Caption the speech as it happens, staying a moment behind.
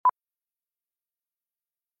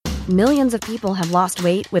Millions of people have lost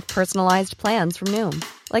weight with personalized plans from Noom.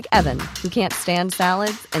 Like Evan, who can't stand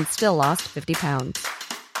salads and still lost 50 pounds.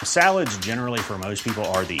 Salads generally for most people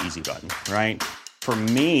are the easy button, right? For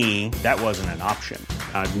me, that wasn't an option.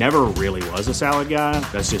 I never really was a salad guy.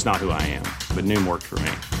 That's just not who I am. But Noom worked for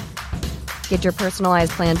me. Get your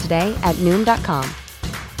personalized plan today at Noom.com.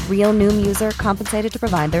 Real Noom user compensated to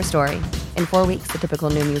provide their story. In 4 weeks, the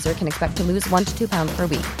typical Noom user can expect to lose 1 to 2 pounds per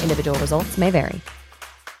week. Individual results may vary.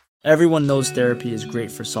 Everyone knows therapy is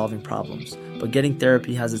great for solving problems, but getting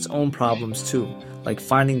therapy has its own problems too, like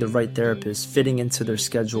finding the right therapist, fitting into their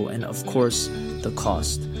schedule, and of course, the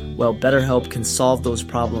cost. Well, BetterHelp can solve those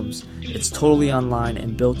problems. It's totally online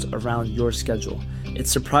and built around your schedule.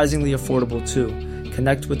 It's surprisingly affordable too.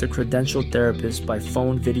 Connect with a credentialed therapist by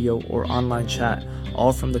phone, video, or online chat,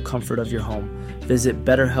 all from the comfort of your home. Visit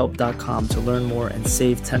BetterHelp.com to learn more and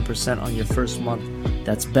save 10% on your first month.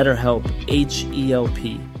 That's BetterHelp,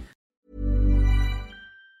 H-E-L-P.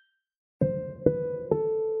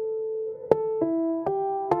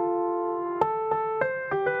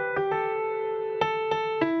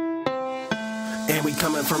 And we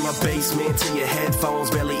coming from a basement to your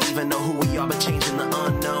headphones. Barely even know who we are, but changing the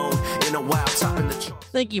unknown. In a while, topping the charts.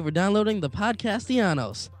 Thank you for downloading the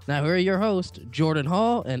Podcastellanos. Now here are your hosts, Jordan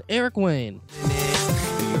Hall and Eric Wayne. In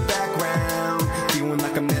the background, feeling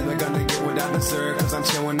like I'm never gonna get what I deserve, 'cause I'm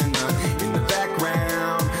chilling in the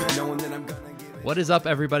background, knowing that I'm gonna get it. What is up,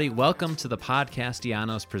 everybody? Welcome to the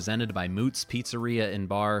Podcastellanos, presented by Moot's Pizzeria and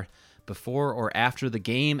Bar. Before or after the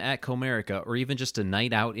game at Comerica, or even just a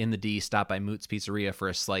night out in the D, stop by Moot's Pizzeria for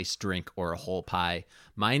a sliced drink or a whole pie.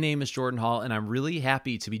 My name is Jordan Hall, and I'm really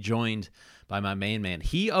happy to be joined by my main man,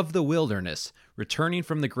 he of the wilderness, returning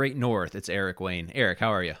from the great north. It's Eric Wayne. Eric, how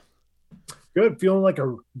are you? Good. Feeling like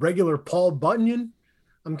a regular Paul Bunyan.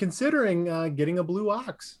 I'm considering getting a blue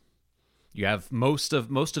ox. You have most of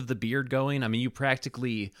the beard going. I mean, you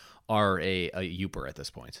practically are a Youper at this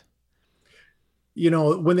point. You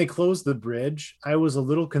know, when they closed the bridge, I was a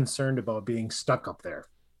little concerned about being stuck up there.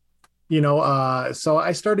 So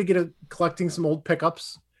I started collecting some old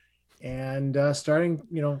pickups and starting,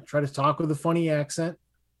 try to talk with a funny accent.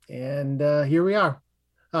 And here we are.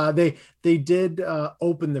 They did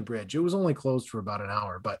open the bridge. It was only closed for about an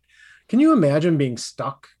hour, but can you imagine being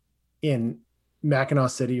stuck in Mackinac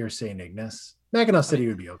City or St. Ignace? Mackinac City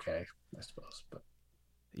would be okay, I suppose. But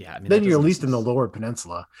yeah, I mean, then you're at least in the lower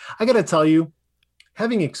peninsula. I got to tell you,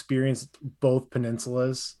 having experienced both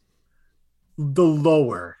peninsulas, the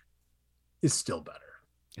lower is still better.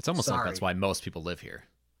 It's almost like that's why most people live here.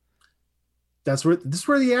 This is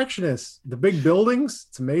where the action is. The big buildings.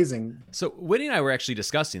 It's amazing. So Whitney and I were actually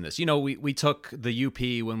discussing this. We took the UP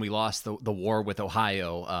when we lost the war with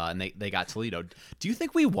Ohio, and they got Toledo. Do you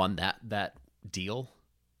think we won that deal?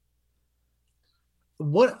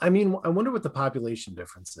 I wonder what the population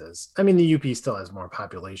difference is. I mean, the UP still has more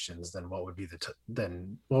populations than what would be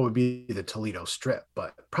the Toledo Strip,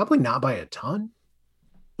 but probably not by a ton.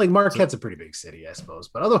 Like Marquette's a pretty big city, I suppose,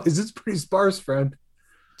 but otherwise it's pretty sparse, friend.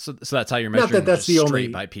 So that's how you're measuring. Not that that's the only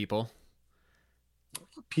by people.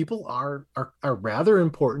 People are rather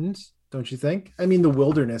important, don't you think? I mean, the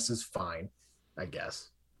wilderness is fine, I guess.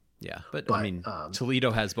 Yeah, but I mean, Toledo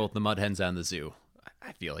has both the Mud Hens and the zoo.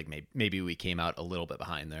 I feel like maybe we came out a little bit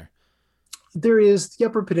behind there. The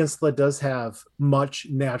Upper Peninsula does have much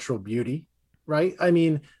natural beauty, right? I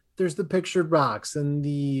mean, there's the pictured rocks and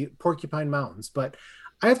the Porcupine Mountains, but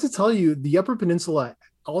I have to tell you, the Upper Peninsula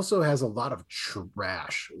also has a lot of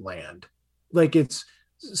trash land. Like it's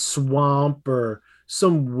swamp or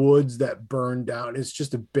some woods that burn down. It's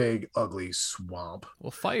just a big, ugly swamp. Well,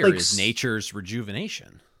 fire is nature's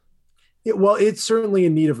rejuvenation. It's certainly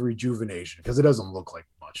in need of rejuvenation because it doesn't look like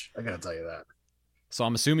much. I got to tell you that. So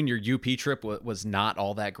I'm assuming your UP trip was not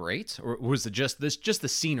all that great, or was it just the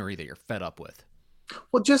scenery that you're fed up with?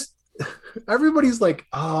 Well, just everybody's like,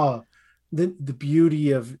 the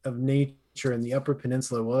beauty of nature in the Upper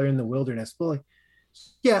Peninsula while you're in the wilderness. Well,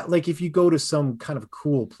 like if you go to some kind of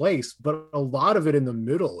cool place, but a lot of it in the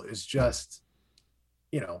middle is just,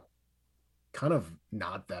 kind of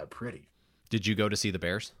not that pretty. Did you go to see the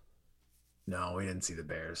bears? No, we didn't see the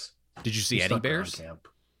bears. Did you see any bears? Camp.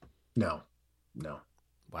 No.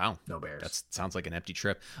 Wow. No bears. That sounds like an empty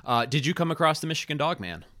trip. Did you come across the Michigan Dog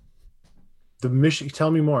Man?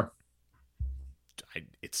 Tell me more.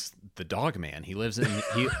 It's the Dog Man. He lives in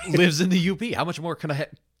the UP. How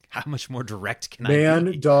much more direct can I be?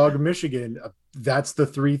 Man, dog, Michigan. That's the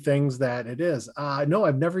three things that it is. No,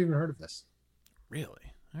 I've never even heard of this. Really?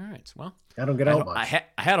 All right. Well, I don't get out much.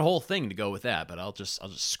 I I had a whole thing to go with that, but I'll just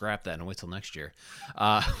scrap that and wait till next year.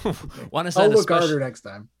 Want to I'll send look harder next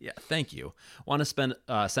time. Yeah, thank you. Want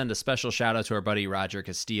to send a special shout out to our buddy Roger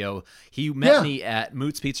Castillo. He met me at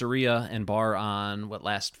Moot's Pizzeria and Bar on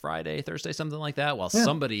last Friday, Thursday, something like that, while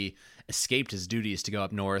somebody escaped his duties to go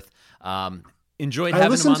up north. Enjoyed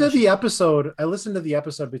having him on the episode. I listened to the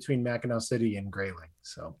episode between Mackinac City and Grayling.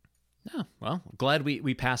 So yeah, well, glad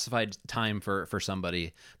we pacified time for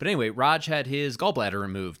somebody. But anyway, Raj had his gallbladder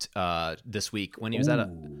removed this week when he was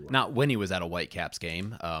not when he was at a Whitecaps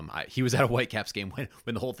game. He was at a Whitecaps game when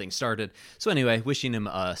the whole thing started. So anyway, wishing him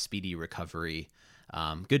a speedy recovery.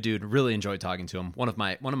 Good dude. Really enjoyed talking to him. One of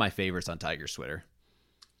my favorites on Tigers Twitter.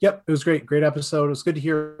 Yep, it was great. Great episode. It was good to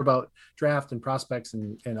hear about draft and prospects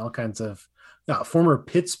and all kinds of former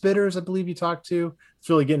pit spitters, I believe you talked to. It's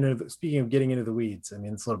really speaking of getting into the weeds. I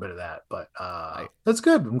mean, it's a little bit of that, but that's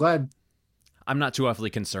good. I'm glad. I'm not too awfully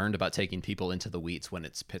concerned about taking people into the weeds when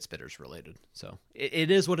it's pit spitters related. So it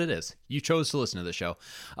is what it is. You chose to listen to the show.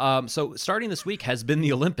 So starting this week has been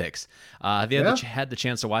the Olympics. Have you had the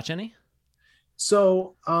chance to watch any?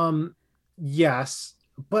 So, yes,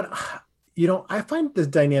 but I find this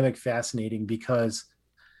dynamic fascinating because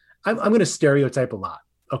I'm going to stereotype a lot.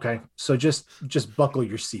 Okay, so just buckle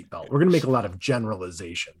your seatbelt. We're going to make a lot of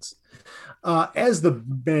generalizations. As the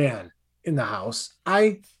man in the house,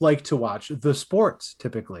 I like to watch the sports.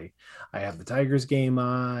 Typically, I have the Tigers game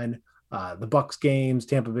on, the Bucks games,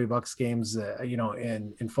 Tampa Bay Bucks games,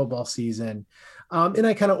 in football season, and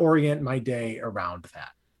I kind of orient my day around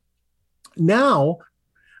that. Now,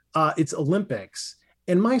 it's Olympics,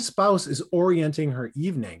 and my spouse is orienting her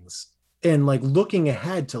evenings and looking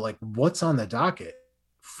ahead to what's on the docket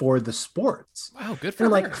for the sports. Wow, good for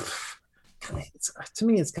her. To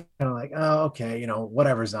me, it's kind of like, oh, okay,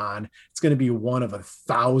 whatever's on. It's going to be one of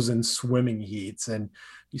 1,000 swimming heats, and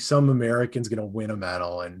some American's going to win a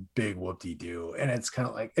medal, and big whoop-de-doo. And it's kind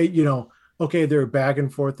of like, okay, they're back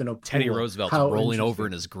and forth in a pool. Teddy Roosevelt's rolling over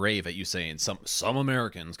in his grave at you saying some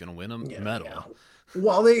American's going to win a medal. Yeah.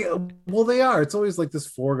 Well, they are. It's always like this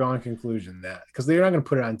foregone conclusion that because they're not going to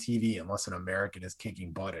put it on TV unless an American is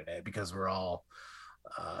kicking butt in it because we're all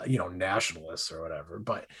nationalists or whatever.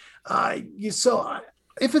 But so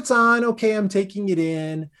if it's on, okay, I'm taking it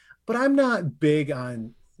in, but I'm not big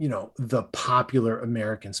on the popular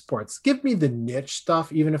American sports. Give me the niche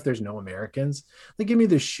stuff, even if there's no Americans. Give me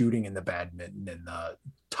the shooting and the badminton and the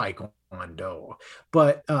taekwondo.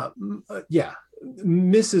 But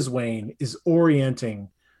Mrs. Wayne is orienting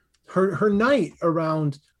her night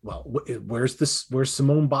around, where's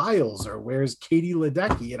Simone Biles or where's Katie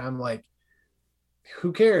Ledecky? And I'm like,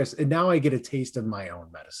 who cares? And now I get a taste of my own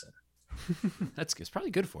medicine. It's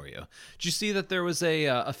probably good for you. Did you see that there was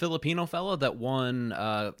a Filipino fellow that won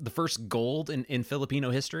the first gold in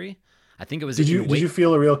Filipino history? I think it was. Did you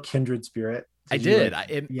feel a real kindred spirit? I did.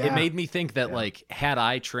 It made me think that had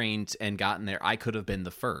I trained and gotten there, I could have been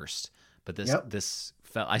the first. But this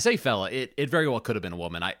fella, I say fella, it very well could have been a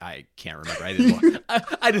woman. I can't remember. I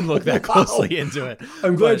didn't look that closely into it.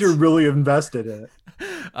 I'm glad you're really invested in it.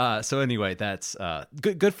 So anyway, that's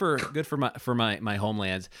good for my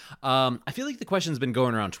homeland. I feel like the question's been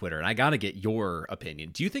going around Twitter, and I got to get your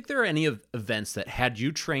opinion. Do you think there are any events that had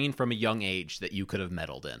you trained from a young age that you could have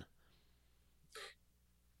medaled in?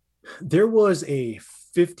 There was a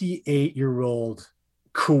 58-year-old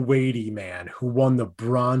Kuwaiti man who won the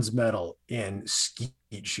bronze medal in skeet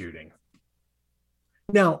shooting.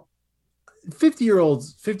 Now,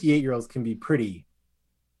 58-year-olds can be pretty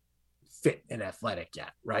fit and athletic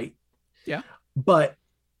yet, right? Yeah. But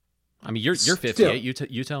I mean, you're 58.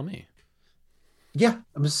 You tell me. Yeah,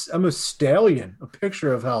 I'm a stallion, a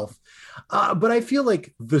picture of health. But I feel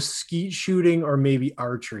like the skeet shooting or maybe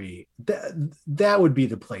archery, that would be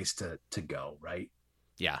the place to go, right?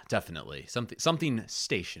 Yeah, definitely. Something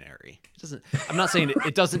stationary. I'm not saying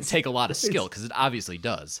it doesn't take a lot of skill, because it obviously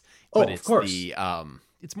does. But of course.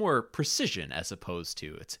 It's more precision as opposed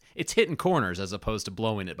to it's hitting corners as opposed to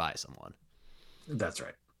blowing it by someone. That's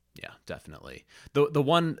right. Yeah, definitely. The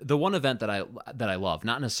one event that I love,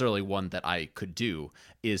 not necessarily one that I could do,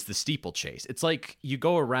 is the steeplechase. It's like you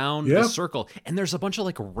go around the circle and there's a bunch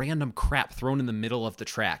of random crap thrown in the middle of the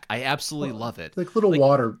track. I absolutely love it. Like little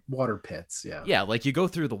water pits. Yeah. Yeah, you go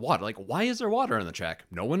through the water. Why is there water on the track?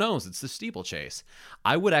 No one knows. It's the steeplechase.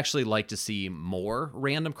 I would actually like to see more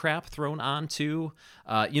random crap thrown onto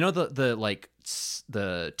the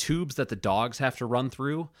tubes that the dogs have to run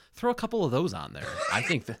through. Throw a couple of those on there. I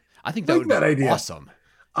think that would be idea. Awesome.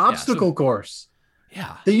 Obstacle course.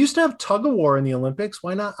 Yeah. They used to have tug of war in the Olympics.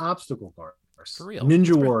 Why not obstacle course? For real.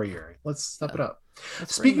 Ninja Warrior. Let's step it up.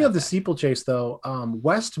 Speaking of the steeplechase, though,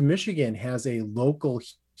 West Michigan has a local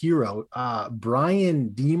hero, Brian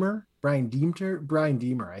Deemer,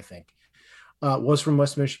 I think, was from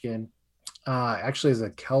West Michigan. Actually, is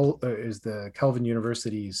the Kelvin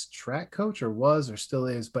University's track coach, or was, or still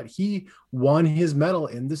is, but he won his medal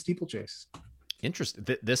in the steeplechase. Interesting.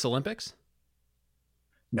 This Olympics?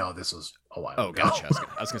 No, this was a while ago. Gotcha.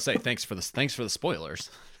 I was gonna say thanks for the spoilers.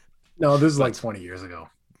 No, this is like 20 years ago.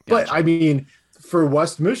 Gotcha. But I mean, for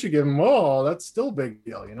West Michigan, that's still a big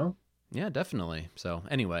deal, you know? Yeah, definitely. So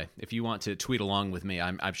anyway, if you want to tweet along with me,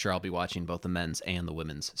 I'm sure I'll be watching both the men's and the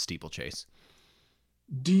women's steeplechase.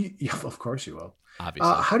 Yeah, of course you will.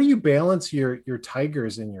 Obviously. How do you balance your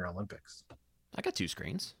Tigers in your Olympics? I got 2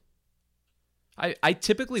 screens. I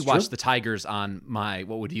typically watch the Tigers on my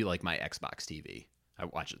Xbox TV. I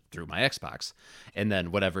watch it through my Xbox, and then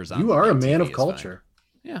whatever's on. You are a man TV of culture.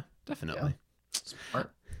 Fine. Yeah, definitely. Yeah.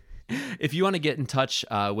 Smart. If you want to get in touch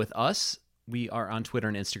with us, we are on Twitter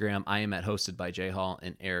and Instagram. I am at Hosted by J Hall,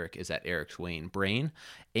 and Eric is at Eric Twain Brain,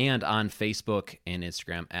 and on Facebook and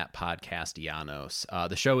Instagram at Podcastellanos.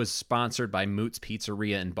 The show is sponsored by Moot's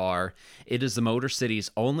Pizzeria and Bar. It is the Motor City's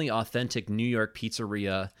only authentic New York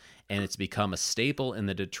pizzeria, and it's become a staple in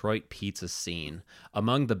the Detroit pizza scene.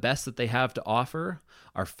 Among the best that they have to offer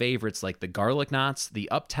are favorites like the garlic knots, the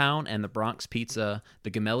Uptown and the Bronx pizza,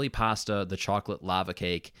 the gemelli pasta, the chocolate lava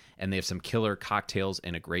cake, and they have some killer cocktails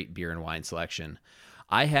and a great beer and wine selection.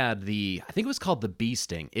 I had I think it was called the Bee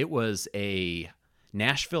Sting. It was a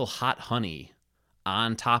Nashville hot honey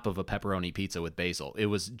on top of a pepperoni pizza with basil. It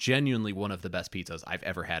was genuinely one of the best pizzas I've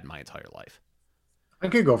ever had in my entire life. I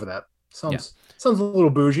could go for that. Sounds a little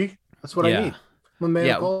bougie. That's what I need. I'm a man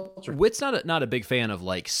of culture. Witt's not a big fan of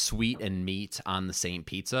like sweet and meat on the same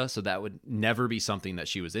pizza, so that would never be something that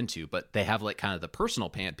she was into. But they have like kind of the personal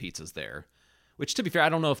pan pizzas there, which, to be fair, I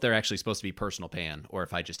don't know if they're actually supposed to be personal pan or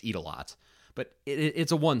if I just eat a lot. But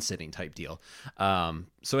it's a one sitting type deal.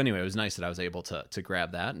 So anyway, it was nice that I was able to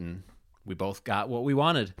grab that, and we both got what we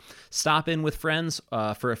wanted. Stop in with friends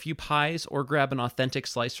for a few pies or grab an authentic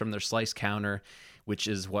slice from their slice counter, which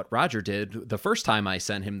is what Roger did the first time I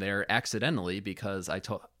sent him there accidentally, because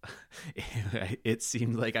it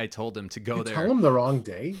seemed like I told him to go there. Tell him the wrong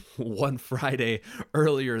day? One Friday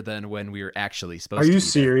earlier than when we were actually supposed to. Are you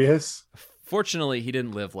serious? Fortunately, he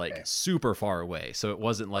didn't live super far away, so it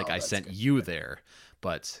wasn't like I sent you there.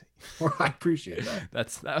 But I appreciate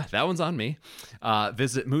that. That one's on me.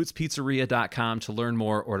 Visit mootspizzeria.com to learn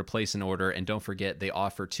more or to place an order. And don't forget, they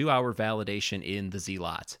offer 2-hour validation in the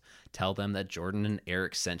Z-Lot. Tell them that Jordan and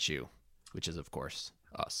Eric sent you, which is, of course,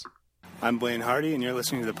 us. I'm Blaine Hardy, and you're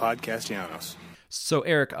listening to the Podcastellanos. So,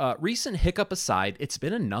 Eric, recent hiccup aside, it's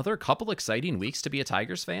been another couple exciting weeks to be a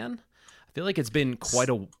Tigers fan. I feel like it's been quite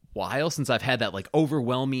a while since I've had that like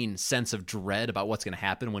overwhelming sense of dread about what's going to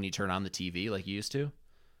happen when you turn on the TV like you used to.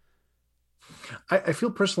 I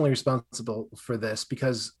feel personally responsible for this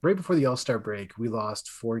because right before the All-Star break, we lost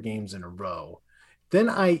 4 games in a row. Then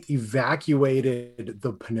I evacuated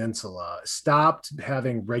the peninsula, stopped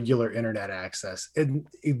having regular internet access. And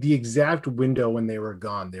the exact window when they were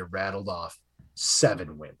gone, they rattled off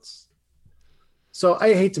 7 wins. So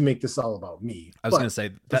I hate to make this all about me. I was going to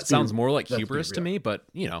say, that sounds more like hubris to me, but,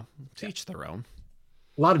 to each their own.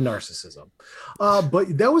 A lot of narcissism.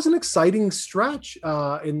 But that was an exciting stretch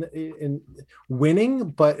in winning,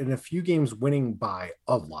 but in a few games winning by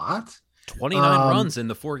a lot. 29 runs in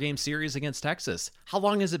the 4-game series against Texas. How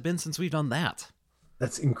long has it been since we've done that?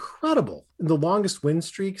 That's incredible. The longest win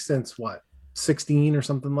streak since 16 or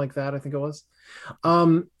something like that, I think it was.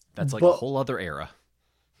 That's like a whole other era.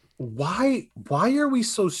 Why are we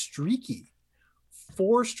so streaky?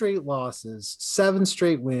 4 straight losses, 7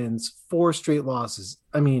 straight wins, 4 straight losses.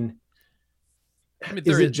 I mean,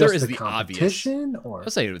 there is the obvious. Or?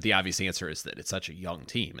 I'll say the obvious answer is that it's such a young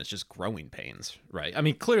team. It's just growing pains, right? I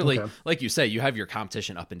mean, clearly, like you say, you have your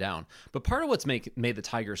competition up and down. But part of what's made the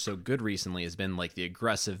Tigers so good recently has been like the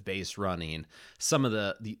aggressive base running, some of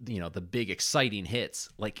the big exciting hits.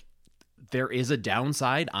 Like there is a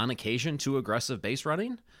downside on occasion to aggressive base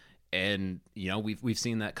running. And, we've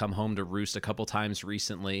seen that come home to roost a couple times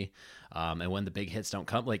recently. And when the big hits don't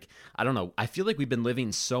come, I don't know. I feel like we've been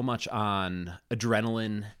living so much on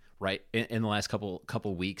adrenaline, right, in the last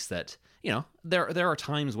couple weeks that, there are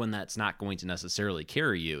times when that's not going to necessarily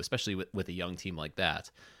carry you, especially with a young team like that.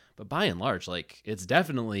 But by and large, it's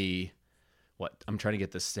definitely I'm trying to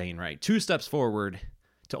get this saying right. 2 steps forward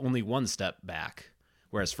to only 1 step back.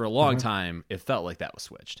 Whereas for a long time, it felt like that was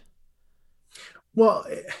switched. Well,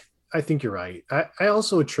 I think you're right. I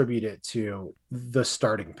also attribute it to the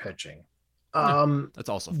starting pitching. That's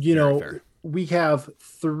also very fair. We have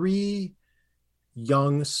 3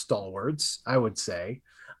 young stalwarts, I would say,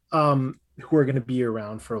 who are going to be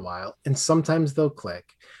around for a while, and sometimes they'll click.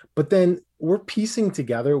 But then we're piecing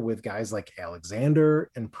together with guys like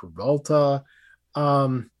Alexander and Peralta.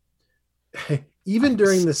 Um, Even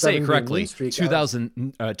during the Say it 7-game win correctly, streak,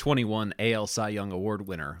 2021 AL Cy Young Award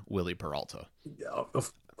winner Willie Peralta.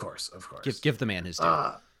 of course, Give the man his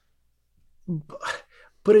due.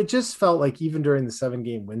 But it just felt like even during the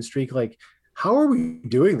 7-game win streak, like, how are we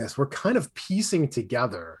doing this? We're kind of piecing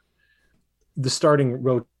together the starting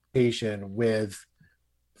rotation with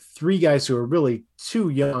three guys who are really too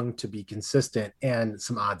young to be consistent and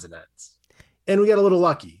some odds and ends. And we got a little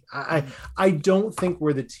lucky. I don't think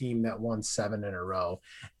we're the team that won 7 in a row,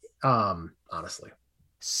 honestly.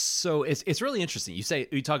 So it's really interesting.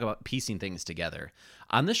 You talk about piecing things together.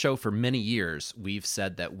 On the show for many years, we've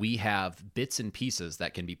said that we have bits and pieces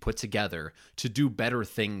that can be put together to do better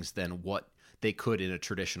things than what they could in a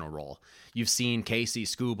traditional role. You've seen Casey,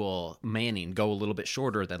 Skubal, Manning go a little bit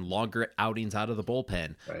shorter than longer outings out of the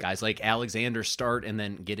bullpen. Right. Guys like Alexander start and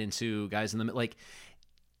then get into guys in the middle. Like,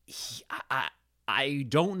 I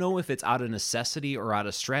don't know if it's out of necessity or out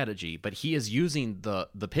of strategy, but he is using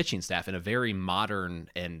the pitching staff in a very modern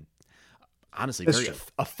and honestly very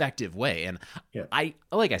effective way. And yeah.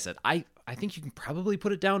 Like I said, I think you can probably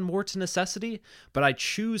put it down more to necessity, but I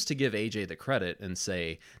choose to give AJ the credit and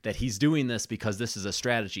say that he's doing this because this is a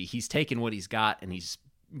strategy. He's taken what he's got and he's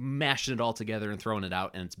mashing it all together and throwing it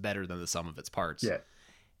out, and it's better than the sum of its parts. Yeah.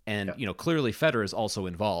 And, clearly Federer is also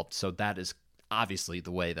involved, so that is obviously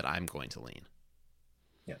the way that I'm going to lean.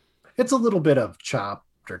 Yeah. It's a little bit of chopped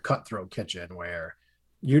or cutthroat kitchen where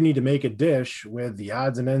you need to make a dish with the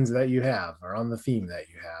odds and ends that you have or on the theme that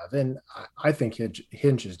you have. And I think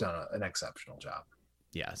Hinch has done an exceptional job.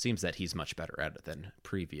 Yeah, it seems that he's much better at it than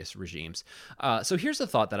previous regimes. So here's a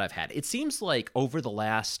thought that I've had. It seems like over the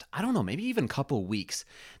last, I don't know, maybe even couple weeks,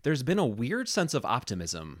 there's been a weird sense of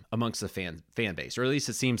optimism amongst the fan base, or at least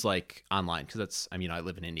it seems like online, because I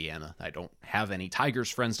live in Indiana. I don't have any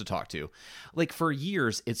Tigers friends to talk to. Like for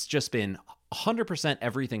years, it's just been 100%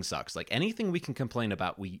 everything sucks. Like anything we can complain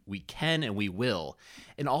about, we can and we will.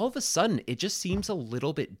 And all of a sudden, it just seems a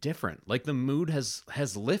little bit different. Like the mood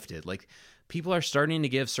has lifted. Like people are starting to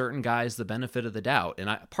give certain guys the benefit of the doubt.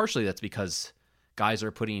 And partially that's because guys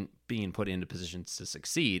are being put into positions to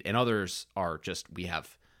succeed, and others are just, we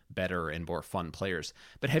have better and more fun players.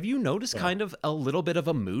 But have you noticed kind of a little bit of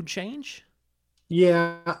a mood change?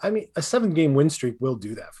 Yeah, a 7-game win streak will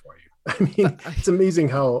do that for you. It's amazing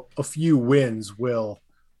how a few wins will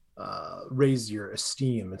raise your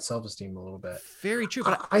esteem and self-esteem a little bit. Very true.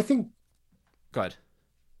 But I think, go ahead.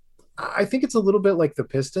 I think it's a little bit like the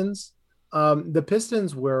Pistons. The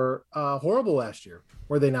Pistons were horrible last year,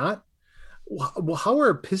 were they not? Well, how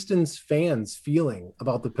are Pistons fans feeling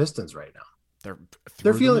about the Pistons right now?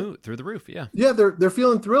 They're feeling through the roof. Yeah. Yeah, they're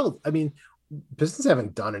feeling thrilled. Pistons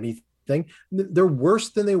haven't done anything. They're worse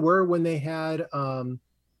than they were when they had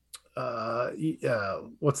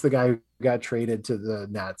what's the guy who got traded to the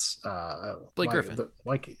Nets? Blake Griffin.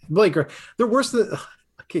 Blake Griffin. They're worse than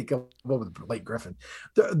I can't go with Blake Griffin.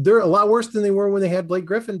 They're a lot worse than they were when they had Blake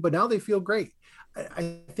Griffin, but now they feel great.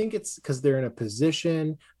 I think it's because they're in a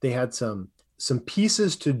position. They had some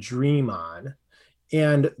pieces to dream on,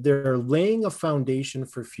 and they're laying a foundation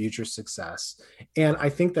for future success. And I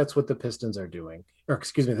think that's what the Pistons are doing, or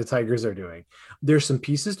excuse me, the Tigers are doing. There's some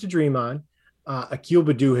pieces to dream on. Akil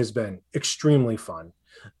Baddoo has been extremely fun.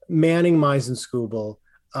 Manning, Mize, and Skubal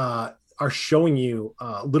are showing you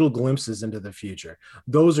little glimpses into the future.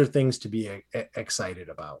 Those are things to be excited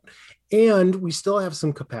about. And we still have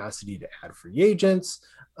some capacity to add free agents.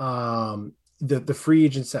 The free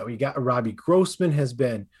agents that we got, Robbie Grossman has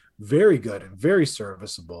been very good and very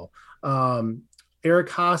serviceable. Eric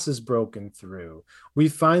Haas has broken through. We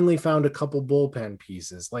finally found a couple bullpen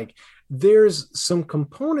pieces. Like there's some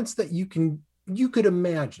components that you could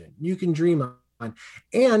imagine, you can dream on.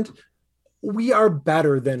 And we are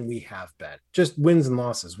better than we have been. Just wins and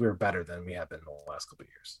losses, we're better than we have been in the last couple of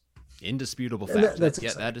years. Indisputable fact.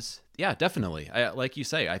 Definitely. Like you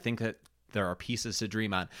say, I think that there are pieces to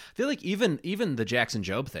dream on. I feel like even the Jackson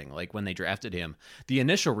Jobe thing, like when they drafted him, the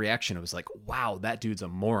initial reaction was like, wow, that dude's a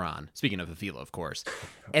moron. Speaking of Avila, of course.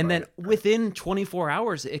 And then within 24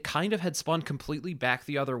 hours, it kind of had spun completely back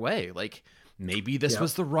the other way. Like maybe this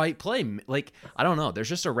was the right play. Like, I don't know. There's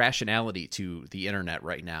just a rationality to the internet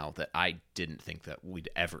right now that I didn't think that we'd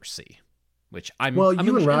ever see, which I'm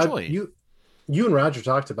enjoying. You and Roger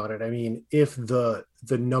talked about it. If the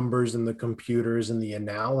numbers and the computers and the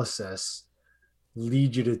analysis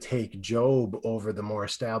lead you to take Job over the more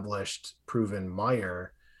established, proven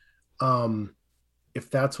Meyer,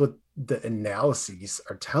 if that's what the analyses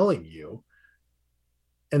are telling you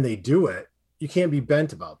and they do it, you can't be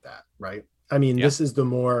bent about that, right? I mean, this is the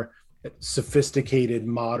more sophisticated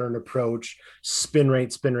modern approach. Spin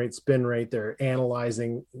rate, spin rate, spin rate. They're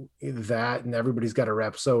analyzing that, and everybody's got a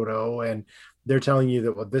Rapsodo, and they're telling you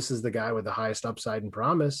that, well, this is the guy with the highest upside and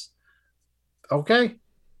promise. Okay,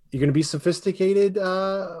 you're going to be sophisticated.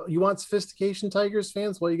 You want sophistication, Tigers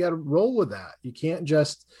fans? Well, you got to roll with that. You can't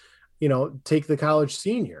just, take the college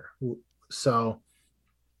senior. So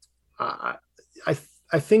I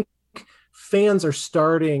think fans are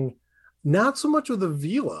starting not so much with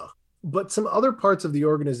Avila, but some other parts of the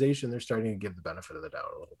organization. They're starting to give the benefit of the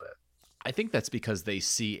doubt a little bit. I think that's because they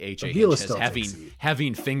see AJ Hinch as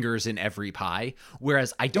having fingers in every pie,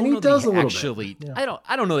 whereas I don't know that he actually. Yeah.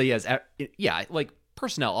 I don't know that he has. Yeah, like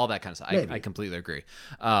personnel, all that kind of stuff. I completely agree.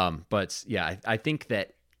 But yeah, I think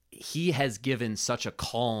that he has given such a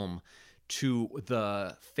calm to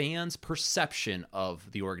the fans' perception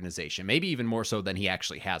of the organization, maybe even more so than he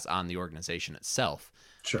actually has on the organization itself.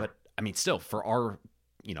 Sure. But I mean, still, for our,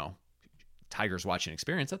 Tigers watching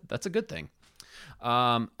experience, that's a good thing.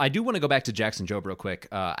 I do want to go back to Jackson Jobe real quick.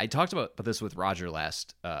 I talked about this with Roger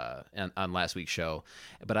on last week's show,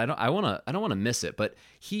 but I don't want to miss it. But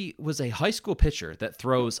he was a high school pitcher that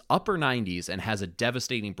throws upper 90s and has a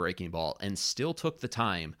devastating breaking ball, and still took the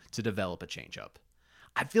time to develop a changeup.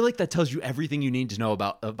 I feel like that tells you everything you need to know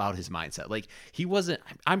about his mindset. Like, he wasn't.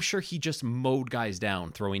 I'm sure he just mowed guys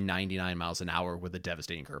down throwing 99 miles an hour with a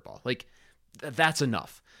devastating curveball. Like, that's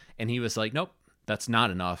enough. And he was like, nope, that's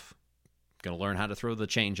not enough. Going to learn how to throw the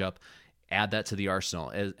changeup, add that to the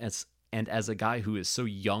arsenal. As a guy who is so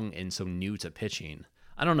young and so new to pitching,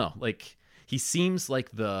 I don't know. Like, he seems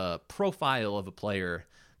like the profile of a player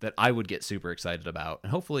that I would get super excited about,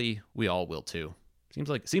 and hopefully we all will too.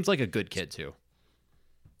 Seems like a good kid too.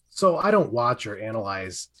 So I don't watch or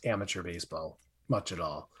analyze amateur baseball much at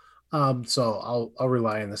all. So I'll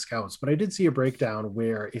rely on the scouts. But I did see a breakdown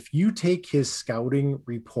where if you take his scouting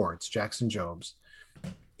reports, Jackson Jobe's,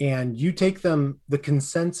 and you take the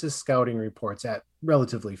consensus scouting reports at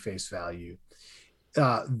relatively face value,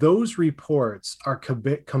 those reports are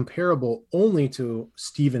comparable only to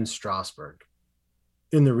Steven Strasburg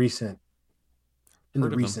in the recent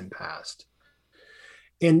past.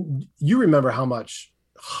 And you remember how much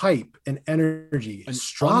hype and energy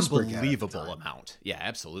Strasburg had. Unbelievable amount. Yeah,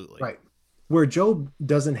 absolutely. Right. Where Jobe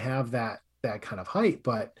doesn't have that kind of hype,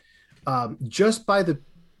 but just by the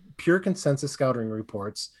pure consensus scouting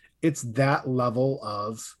reports, it's that level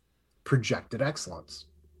of projected excellence.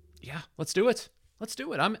 Yeah, let's do it.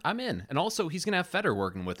 I'm in. And also, he's going to have Feder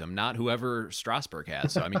working with him, not whoever Strasburg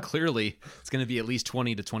has. So, I mean, clearly, it's going to be at least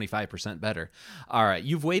 20 to 25% better. All right,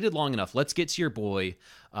 you've waited long enough. Let's get to your boy.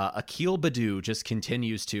 Akil Baddoo just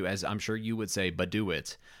continues to, as I'm sure you would say, Baddoo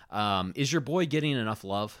it. Is your boy getting enough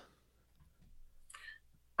love?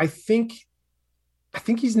 I think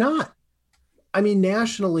he's not. I mean,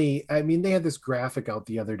 nationally, they had this graphic out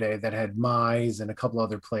the other day that had Mize and a couple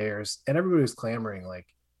other players, and everybody was clamoring like,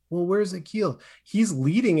 well, where's Akil? He's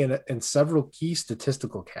leading in several key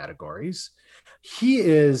statistical categories. He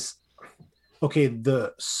is, okay,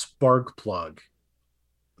 the spark plug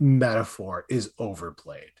metaphor is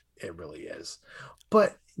overplayed. It really is.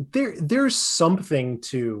 But there's something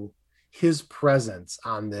to his presence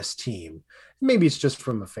on this team. Maybe it's just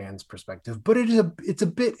from a fan's perspective, but it's a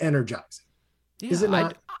bit energizing. Yeah, is it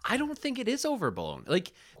not? I don't think it is overblown.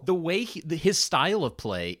 Like, the way his style of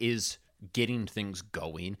play is getting things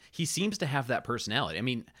going. He seems to have that personality. I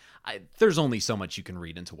mean, there's only so much you can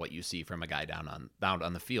read into what you see from a guy down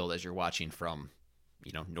on the field as you're watching from,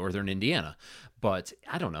 northern Indiana. But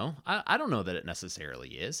I don't know. I don't know that it necessarily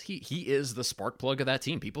is. He is the spark plug of that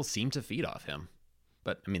team. People seem to feed off him.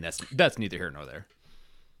 But I mean, that's neither here nor there.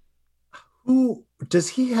 Who does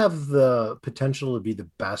he have the potential to be the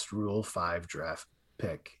best Rule 5 draft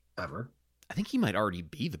pick ever? I think he might already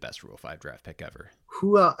be the best Rule 5 draft pick ever.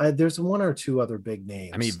 Who? There's one or two other big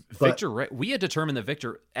names. I mean, Victor. We had determined that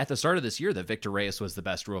Victor at the start of this year that Victor Reyes was the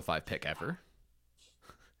best Rule 5 pick ever.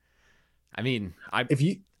 I mean, I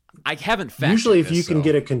haven't factored usually if you can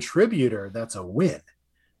get a contributor, that's a win.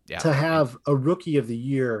 Yeah. To have a Rookie of the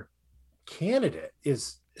Year candidate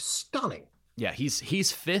is stunning. Yeah,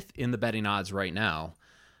 he's fifth in the betting odds right now.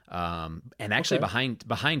 And actually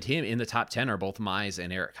behind him in the top 10 are both Mize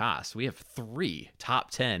and Eric Haas. We have 3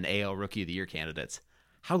 top 10 AL Rookie of the Year candidates.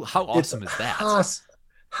 How awesome is that?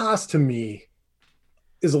 Haas to me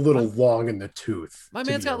is a little long in the tooth. My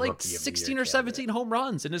man's got like 16 or 17 home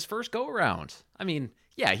runs in his first go around. I mean,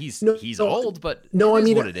 yeah, he's old, but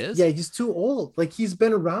what it is. Yeah, he's too old. Like, he's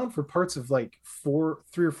been around for parts of like 3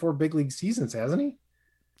 or 4 big league seasons, hasn't he?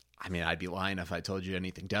 I mean, I'd be lying if I told you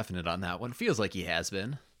anything definite on that one. Feels like he has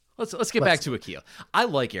been. Let's get back to Akil. I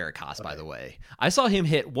like Eric Haas, by the way. I saw him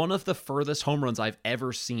hit one of the furthest home runs I've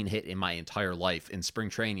ever seen hit in my entire life in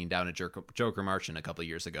spring training down at Joker Marchand a couple of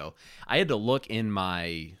years ago. I had to look in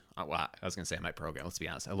my, well, I was going to say my program. Let's be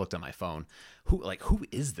honest. I looked on my phone. Who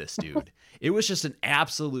is this dude? It was just an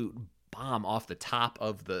absolute bomb off the top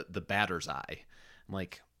of the batter's eye. I'm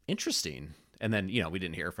like, interesting. And then, we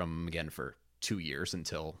didn't hear from him again for 2 years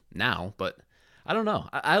until now, but I don't know.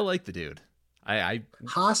 I like the dude.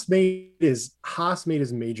 Haas made his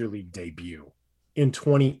major league debut in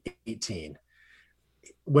 2018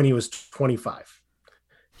 when he was 25.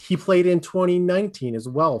 He played in 2019 as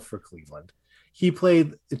well for Cleveland. He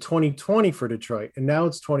played in 2020 for Detroit, and now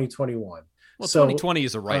it's 2021. Well, 2020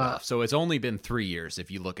 is a write-off, so it's only been 3 years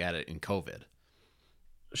if you look at it in COVID.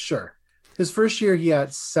 Sure. His first year, he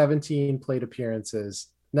had 17 plate appearances.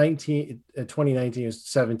 2019 was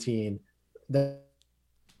 17.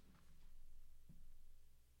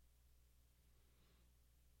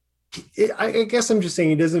 I guess I'm just saying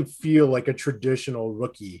he doesn't feel like a traditional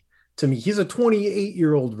rookie to me. He's a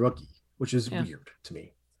 28-year-old rookie, which is weird to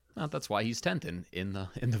me. Well, that's why he's 10th in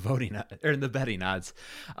the voting or in the betting odds.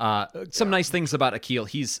 Some nice things about Akil.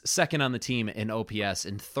 He's second on the team in OPS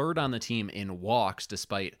and third on the team in walks,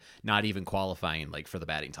 despite not even qualifying for the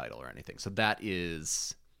batting title or anything. So that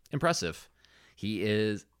is impressive. He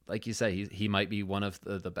is, like you say, he might be one of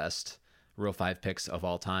the best Rule 5 picks of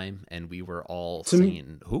all time, and we were all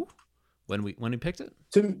seeing who when we picked it.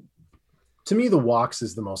 To me, the walks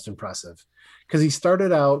is the most impressive because he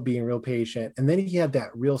started out being real patient, and then he had that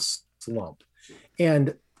real slump.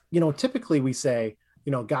 And typically we say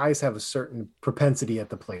guys have a certain propensity at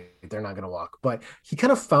the plate; they're not going to walk. But he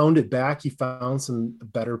kind of found it back. He found some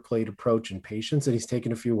better plate approach and patience, and he's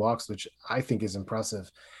taken a few walks, which I think is impressive.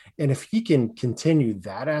 And if he can continue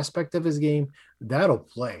that aspect of his game, that'll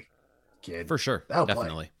play. Kid. For sure.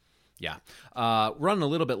 Definitely. Yeah. Running a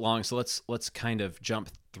little bit long, so let's kind of jump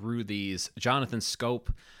through these. Jonathan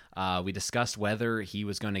Scope, we discussed whether he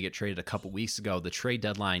was going to get traded a couple weeks ago. The trade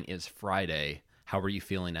deadline is Friday. How are you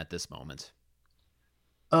feeling at this moment?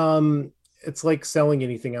 It's like selling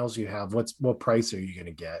anything else you have. What price are you going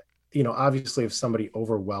to get? Obviously if somebody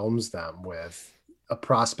overwhelms them with a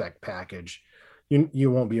prospect package,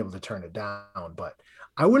 you won't be able to turn it down, but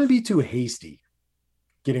I wouldn't be too hasty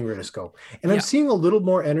getting rid of Scope. And I'm seeing a little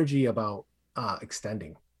more energy about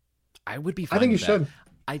extending. I would be fine. I think you that. should.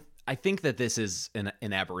 I think that this is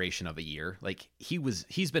an aberration of a year.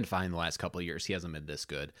 He's been fine the last couple of years. He hasn't been this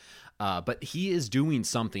good. But he is doing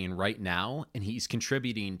something right now, and he's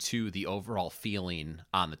contributing to the overall feeling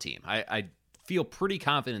on the team. I feel pretty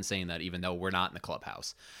confident saying that, even though we're not in the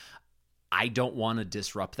clubhouse. I don't want to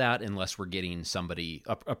disrupt that unless we're getting somebody,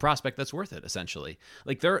 a prospect that's worth it, essentially.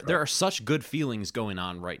 There are such good feelings going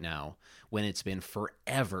on right now when it's been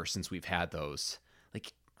forever since we've had those.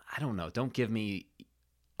 I don't know. Don't give me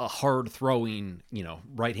a hard throwing,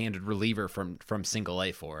 right-handed reliever from single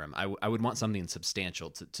A for him. I would want something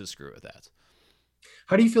substantial to screw with that.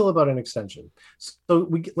 How do you feel about an extension? So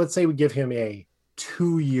let's say we give him a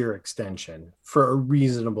 2-year extension for a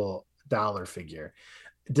reasonable dollar figure.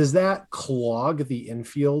 Does that clog the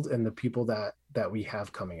infield and the people that we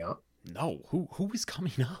have coming up? No. Who is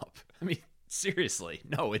coming up? I mean, seriously,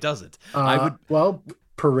 no, it doesn't.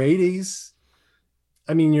 Paredes.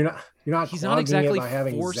 I mean, you're not. He's not exactly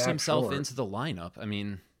forced himself into the lineup. I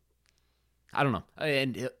mean, I don't know.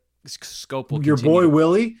 And Scope will. Your boy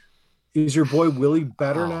Willie, is your boy Willie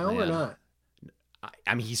better now or not?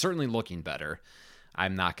 I mean, he's certainly looking better.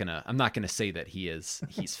 I'm not gonna say that he's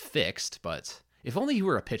fixed, but. If only he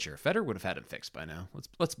were a pitcher, Federer would have had him fixed by now.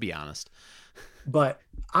 Let's be honest. But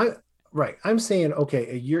I'm saying, okay,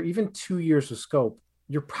 a year, even 2 years with Scope,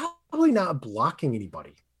 you're probably not blocking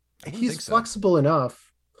anybody. He's flexible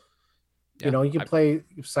enough. Yeah, you can play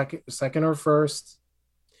second or first,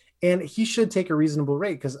 and he should take a reasonable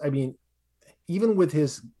rate. Because I mean, even with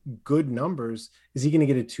his good numbers, is he going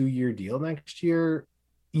to get a 2-year deal next year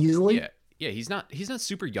easily? Yeah. Yeah, he's not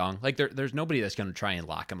super young. There's nobody that's going to try and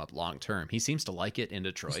lock him up long term. He seems to like it in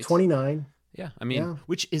Detroit. He's 29. Yeah, I mean,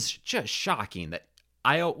 which is just shocking that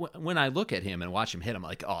when I look at him and watch him hit, I'm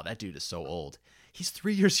like, oh, that dude is so old. He's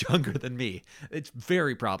 3 years younger than me. It's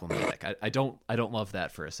very problematic. I don't love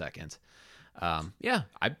that for a second.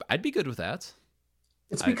 I'd be good with that.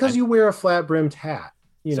 It's because you wear a flat brimmed hat,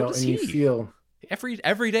 and you feel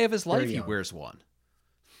every day of his life he wears one.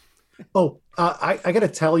 Oh, I got to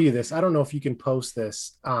tell you this. I don't know if you can post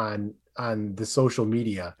this on the social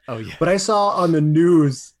media. Oh, yeah. But I saw on the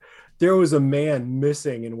news there was a man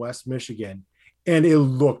missing in West Michigan, and it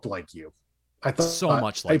looked like you. I thought So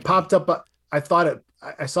much like it popped up. I thought it.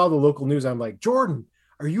 I saw the local news. I'm like, Jordan,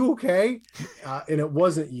 are you okay? And it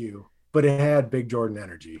wasn't you, but it had big Jordan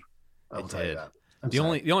energy. I'll tell you that. The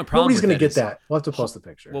only problem Nobody's with going to it get is that. We'll have to post the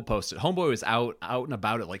picture. We'll post it. Homeboy was out and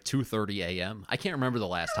about at like 2:30 a.m. I can't remember the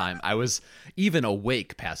last time I was even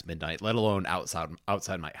awake past midnight, let alone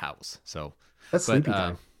outside my house. So that's sleepy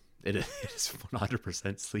time. It is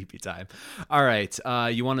 100% sleepy time. All right,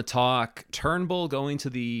 you want to talk Turnbull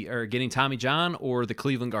getting Tommy John or the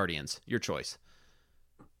Cleveland Guardians? Your choice.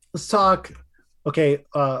 Let's talk. Okay,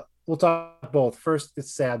 we'll talk both. First,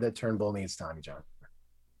 it's sad that Turnbull needs Tommy John.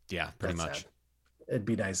 Yeah, pretty much. Sad. It'd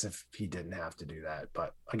be nice if he didn't have to do that,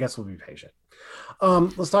 but I guess we'll be patient.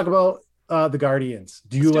 Let's talk about the Guardians.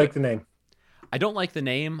 Do you like the name? I don't like the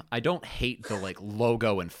name. I don't hate the like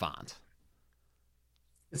logo and font.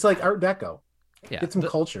 It's like Art Deco. Yeah, get some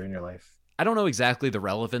culture in your life. I don't know exactly the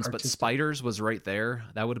relevance, but spiders was right there.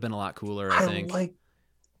 That would have been a lot cooler, I think.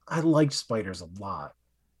 I like spiders a lot.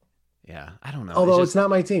 Yeah, I don't know. Although it's not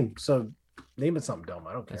my team, so name it something dumb.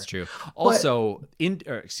 I don't care. That's true. Also,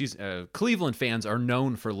 Cleveland fans are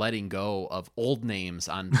known for letting go of old names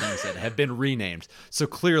on things that have been renamed. So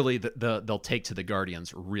clearly, they'll take to the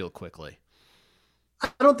Guardians real quickly. I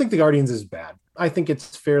don't think the Guardians is bad. I think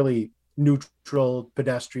it's fairly neutral,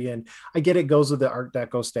 pedestrian. I get it goes with the Art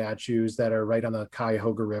Deco statues that are right on the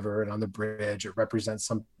Cuyahoga River and on the bridge. It represents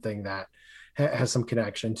something that has some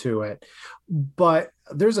connection to it. But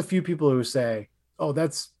there's a few people who say, oh,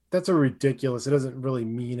 that's a ridiculous. It doesn't really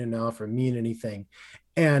mean enough or mean anything.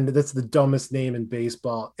 And that's the dumbest name in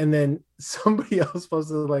baseball. And then somebody else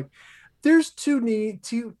posted like, there's two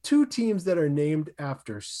teams that are named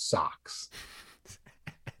after socks.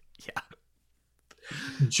 Yeah.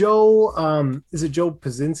 Joe, is it Joe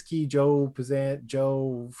Pazinski? Joe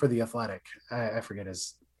for the Athletic. I forget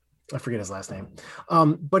his last name.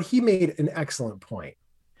 But he made an excellent point.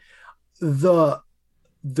 The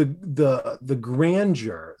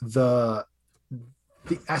grandeur, the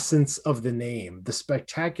essence of the name, the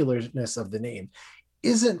spectacularness of the name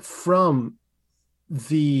isn't from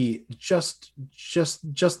the just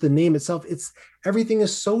the name itself. It's everything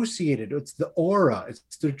associated. It's the aura,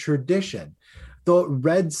 it's the tradition. The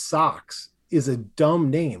Red Sox is a dumb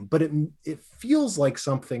name, but it feels like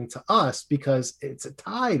something to us because it's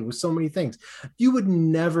tied with so many things. You would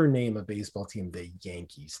never name a baseball team the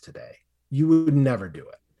Yankees today. You would never do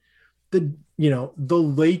it. The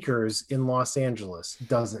Lakers in Los Angeles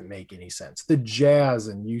doesn't make any sense. The Jazz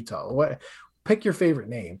in Utah, pick your favorite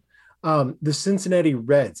name. The Cincinnati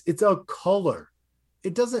Reds, it's a color.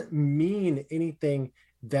 It doesn't mean anything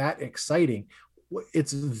that exciting.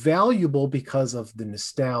 It's valuable because of the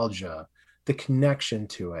nostalgia, the connection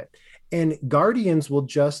to it. And Guardians will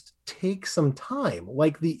just take some time,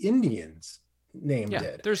 like the Indians name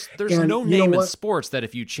did. There's no name in sports that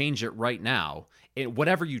if you change it right now,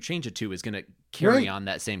 whatever you change it to is going to carry on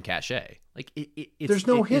that same cachet. Like there's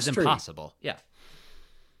no history. It's impossible. Yeah.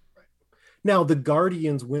 Now the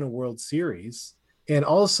Guardians win a World Series, and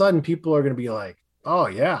all of a sudden people are going to be like, "Oh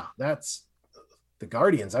yeah, that's the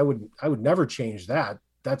Guardians. I would never change that.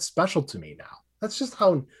 That's special to me now." That's just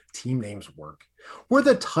how team names work. We're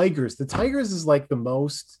the Tigers. The Tigers is like the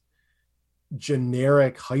most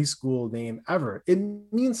generic high school name ever. It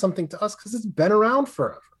means something to us because it's been around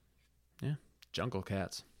forever. Yeah, Jungle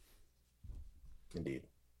Cats. Indeed.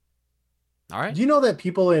 All right. Do you know that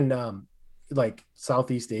people in like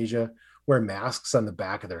Southeast Asia wear masks on the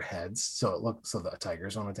back of their heads so the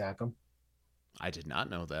tigers won't attack them? I did not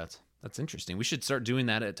know that. That's interesting. We should start doing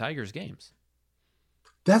that at Tigers games.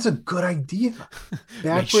 That's a good idea.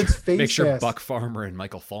 Backwards face. Make sure Buck Farmer and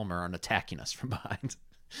Michael Fulmer aren't attacking us from behind.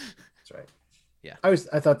 That's right. Yeah. I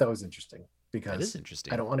thought that was interesting because that is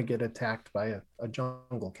interesting. I don't want to get attacked by a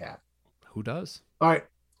jungle cat. Who does? All right.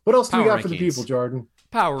 What else do we got rankings for the people, Jordan?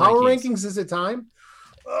 Power rankings. Is it time?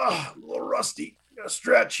 I'm a little rusty. Gonna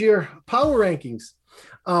stretch here. Power rankings.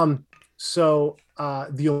 So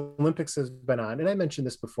the Olympics has been on, and I mentioned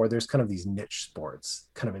this before. There's kind of these niche sports,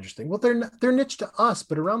 kind of interesting. Well, they're niche to us,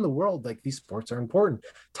 but around the world, like these sports are important.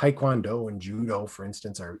 Taekwondo and judo, for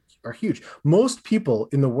instance, are huge. Most people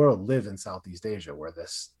in the world live in Southeast Asia, where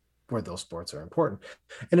those sports are important.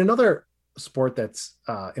 And another sport that's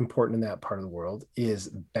important in that part of the world is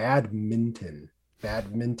badminton.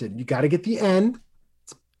 Badminton. You got to get the end.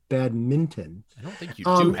 It's badminton. I don't think you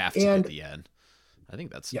do have to get the end. I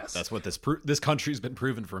think that's what this country's been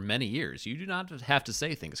proven for many years. You do not have to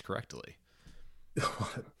say things correctly.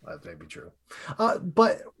 That may be true.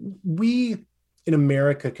 But we in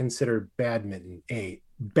America consider badminton a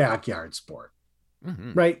backyard sport,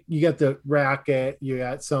 right? You got the racket, you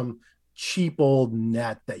got some cheap old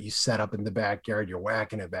net that you set up in the backyard. You're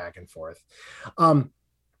whacking it back and forth.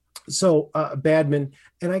 So badminton,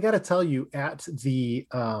 and I got to tell you, at the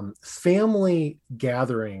family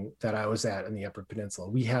gathering that I was at in the Upper Peninsula,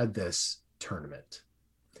 we had this tournament,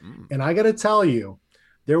 and I got to tell you,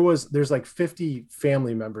 there's like 50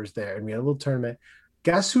 family members there, and we had a little tournament.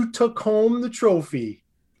 Guess who took home the trophy?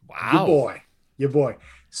 Wow, your boy.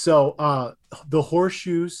 So the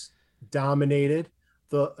horseshoes dominated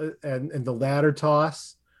and the ladder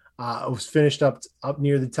toss was finished up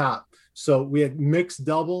near the top. So we had mixed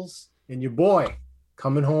doubles, and your boy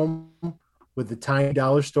coming home with the tiny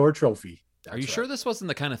dollar store trophy. Are you sure this wasn't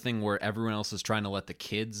the kind of thing where everyone else is trying to let the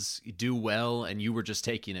kids do well and you were just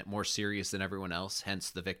taking it more serious than everyone else, hence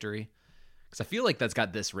the victory? Because I feel like that's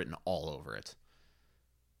got this written all over it.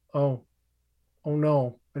 Oh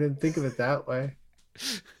no, I didn't think of it that way.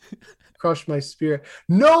 Crushed my spirit.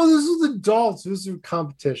 No, this was adults. This was a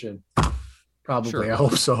competition. Probably. Sure. I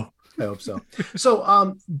hope so.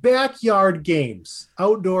 So backyard games,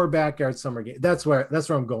 outdoor backyard summer game. That's where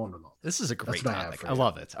I'm going with all this. Is a great topic. I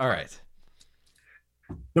love it. All right.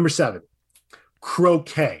 Number 7,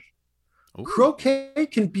 croquet. Ooh. Croquet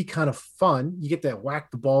can be kind of fun. You get to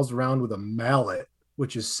whack the balls around with a mallet,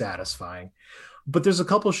 which is satisfying. But there's a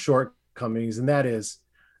couple shortcomings, and that is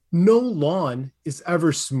no lawn is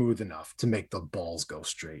ever smooth enough to make the balls go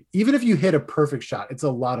straight. Even if you hit a perfect shot, it's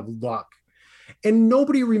a lot of luck. And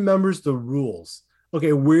nobody remembers the rules.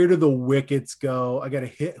 Okay, where do the wickets go? I got to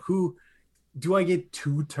hit who? Do I get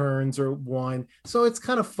 2 turns or 1? So it's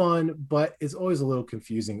kind of fun, but it's always a little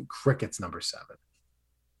confusing. Cricket's number 7.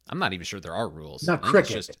 I'm not even sure there are rules. Not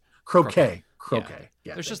cricket, just croquet.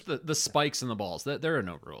 Yeah, there's just the spikes and the balls. There are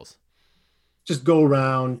no rules. Just go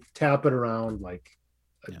around, tap it around like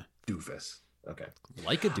a doofus. Okay.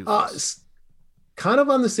 Like a doofus. Kind of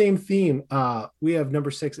on the same theme, we have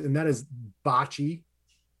number 6, and that is bocce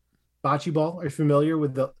ball. Are you familiar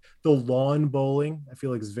with the lawn bowling? I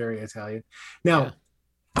feel like it's very Italian. Now,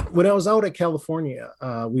 when I was out at California,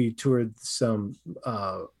 we toured some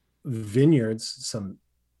vineyards, some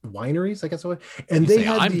wineries, I guess. And they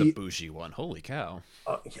had I'm the bougie one. Holy cow.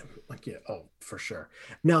 Oh, for sure.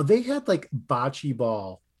 Now they had like bocce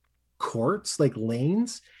ball courts, like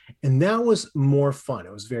lanes, and that was more fun.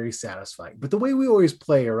 It was very satisfying. But the way we always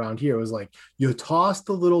play around here was like you toss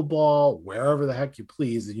the little ball wherever the heck you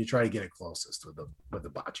please, and you try to get it closest with the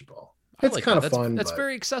bocce ball. It's like kind of fun. That's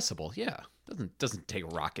very accessible. Yeah, doesn't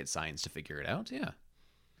take rocket science to figure it out. Yeah,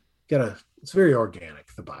 it's very organic,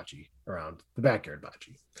 the bocce around the backyard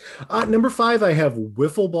bocce. Number 5, I have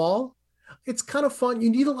wiffle ball. It's kind of fun. You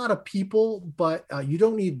need a lot of people, but you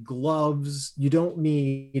don't need gloves. You don't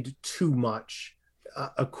need too much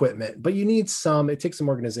equipment, but you need some. It takes some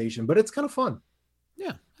organization, but it's kind of fun.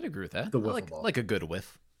 Yeah, I'd agree with that. The wiffle ball. Like a good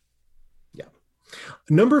whiff. Yeah.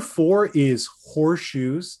 Number 4 is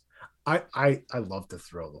horseshoes. I love to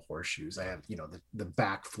throw the horseshoes. I have, the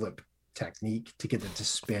backflip technique to get it to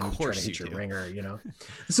spin, try to hit your ringer,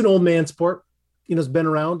 It's an old man sport. It's been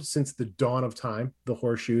around since the dawn of time, the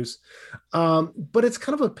horseshoes. But it's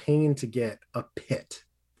kind of a pain to get a pit.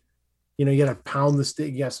 You got to pound the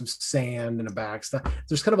stick, you have some sand and a backstop.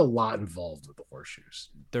 There's kind of a lot involved with the horseshoes.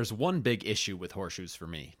 There's one big issue with horseshoes for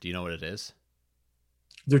me. Do you know what it is?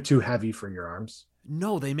 They're too heavy for your arms.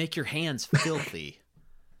 No, they make your hands filthy.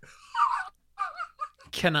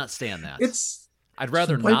 Cannot stand that. I'd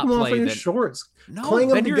rather not play than shorts. No,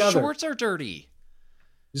 then your shorts are dirty.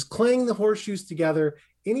 Just clang the horseshoes together.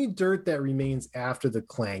 Any dirt that remains after the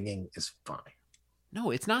clanging is fine.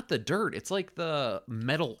 No, it's not the dirt. It's like the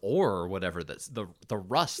metal ore or whatever. That's the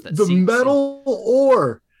rust that the metal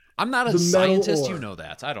ore. I'm not a scientist. You know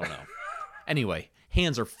that. I don't know. Anyway,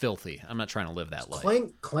 hands are filthy. I'm not trying to live that life.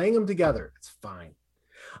 Clang them together. It's fine.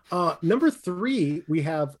 Number 3, we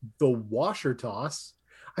have the washer toss.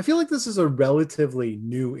 I feel like this is a relatively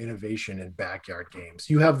new innovation in backyard games.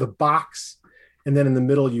 You have the box, and then in the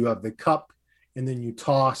middle you have the cup, and then you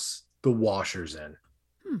toss the washers in.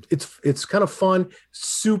 It's kind of fun,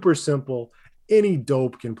 super simple. Any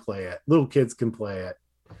dope can play it. Little kids can play it.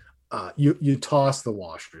 You toss the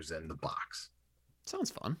washers in the box.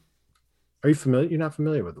 Sounds fun. Are you familiar? You're not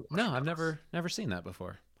familiar with the washer? No, I've never seen that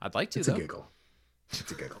before. I'd like to. It's a giggle.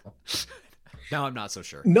 Now I'm not so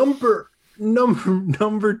sure. Number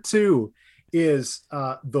 2 is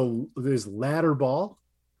there's ladder ball,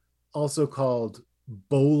 also called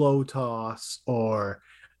bolo toss, or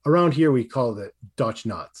around here we call it Dutch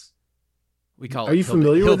nuts. We call it. Are you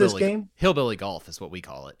familiar with this game? Hillbilly golf is what we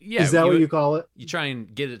call it. Yeah, is that what you call it? You try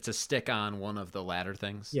and get it to stick on one of the ladder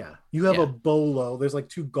things. Yeah, you have a bolo. There's like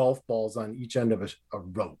 2 golf balls on each end of a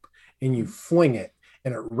rope, and you fling it.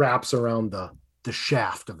 and it wraps around the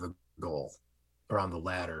shaft of the goal, around the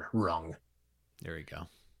ladder rung. There you go.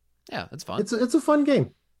 Yeah, it's fun. It's a fun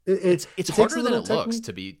game. It's it harder than it looks,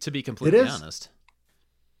 to be completely honest.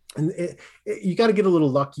 And you got to get a little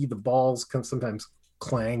lucky. The balls can sometimes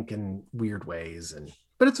clank in weird ways,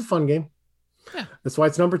 but it's a fun game. Yeah, that's why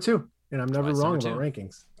it's number 2, and I'm never wrong about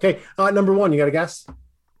rankings. Okay, number 1, you got to guess.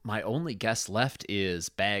 My only guess left is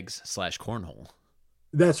bags/cornhole.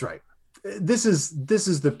 That's right. This is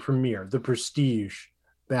the premier, the prestige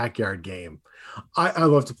backyard game. I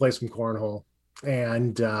love to play some cornhole,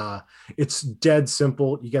 and it's dead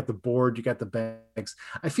simple. You got the board, you got the bags.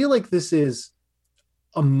 I feel like this is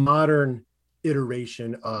a modern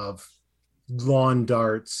iteration of lawn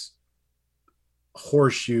darts,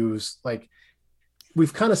 horseshoes. Like,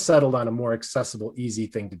 we've kind of settled on a more accessible, easy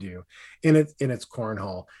thing to do, and it's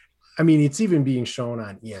cornhole. I mean, it's even being shown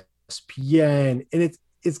on ESPN, and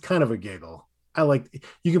it's kind of a giggle.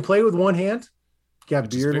 You can play it with one hand. Got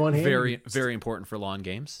beer in one hand. Very, very important for lawn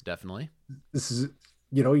games. Definitely. This is,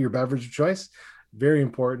 your beverage of choice. Very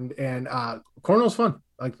important. And cornhole's fun.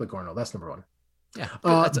 I like to play cornhole. That's number 1. Yeah.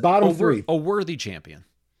 Bottom 3. A worthy champion.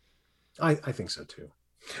 I think so too.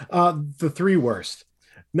 The 3 worst.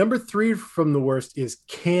 Number 3 from the worst is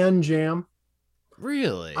Can Jam.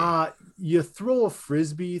 Really? You throw a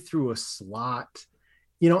Frisbee through a slot.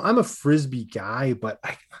 I'm a Frisbee guy, but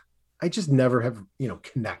I just never have,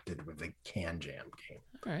 connected with the Can Jam game.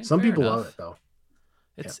 Right, some people enough. love it though.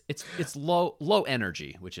 It's low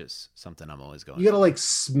energy, which is something I'm always going. You got to like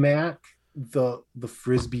smack the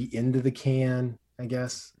Frisbee into the can, I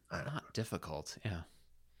guess. Not difficult. Yeah.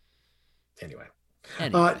 Anyway.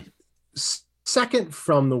 Second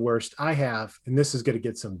from the worst I have, and this is going to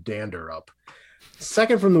get some dander up.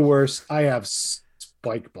 Second from the worst, I have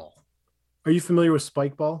Spike Ball. Are you familiar with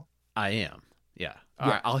Spike Ball? I am. Yeah. All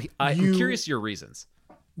right. I'm curious your reasons.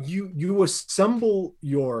 You assemble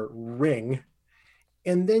your ring,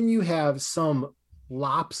 and then you have some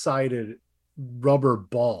lopsided rubber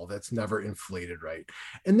ball that's never inflated right.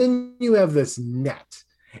 And then you have this net,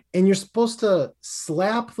 and you're supposed to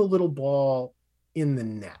slap the little ball in the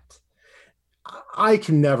net. I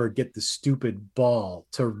can never get the stupid ball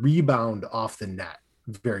to rebound off the net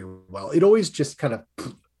very well. It always just kind of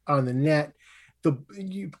on the net.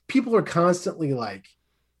 People are constantly like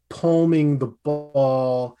palming the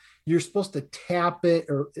ball. You're supposed to tap it,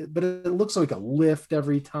 but it looks like a lift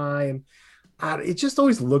every time. It just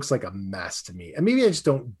always looks like a mess to me. And maybe I just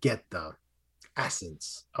don't get the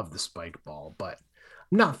essence of the spike ball, but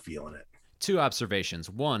I'm not feeling it. 2 observations.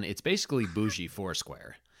 1, it's basically bougie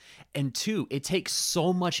Foursquare. And 2, it takes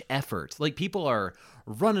so much effort. Like, people are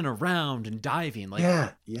running around and diving. Like,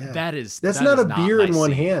 yeah. That's not a beer in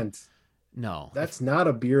one hand. No, that's not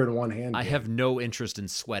a beer in one hand. I have no interest in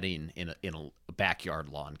sweating in a backyard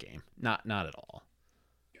lawn game. Not at all.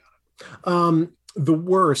 The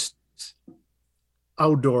worst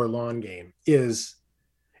outdoor lawn game is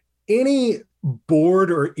any board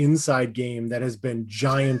or inside game that has been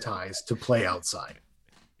giantized to play outside.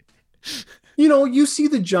 You see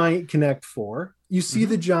the giant Connect 4, you see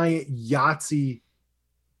the giant Yahtzee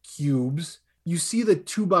cubes, you see the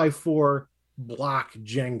 2x4 block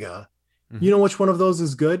Jenga. You know which one of those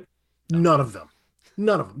is good? None of them.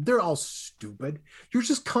 They're all stupid. You're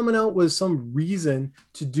just coming out with some reason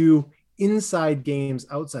to do inside games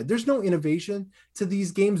outside. There's no innovation to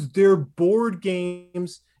these games. They're board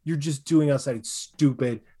games. You're just doing outside. It's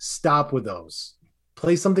stupid. Stop with those.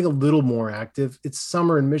 Play something a little more active. It's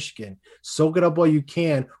summer in Michigan. Soak it up while you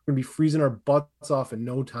can. We're going to be freezing our butts off in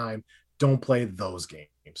no time. Don't play those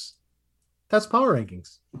games. That's Power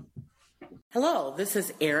Rankings. Hello, this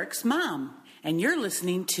is Eric's mom, and you're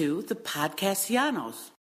listening to the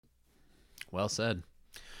Podcastellanos. Well said.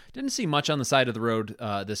 Didn't see much on the side of the road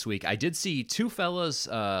this week. I did see 2 fellas,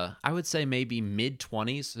 I would say maybe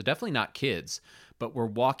mid-20s, so definitely not kids, but were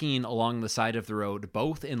walking along the side of the road,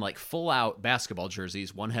 both in like full-out basketball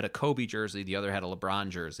jerseys. One had a Kobe jersey, the other had a LeBron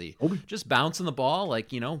jersey. Just bouncing the ball,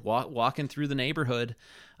 like, walking through the neighborhood.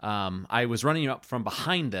 I was running up from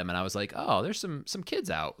behind them, and I was like, oh, there's some kids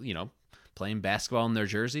out, playing basketball in their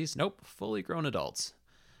jerseys. Nope, fully grown adults.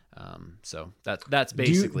 So that's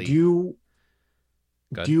basically. Do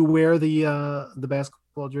you wear the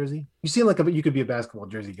basketball jersey? You seem like you could be a basketball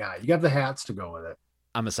jersey guy. You got the hats to go with it.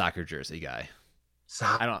 I'm a soccer jersey guy.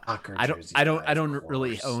 I don't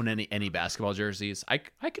really own any basketball jerseys. I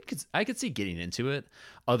could see getting into it.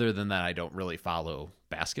 Other than that, I don't really follow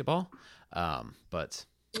basketball. But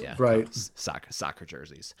yeah, right. Soccer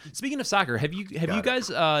jerseys. Speaking of soccer, have you guys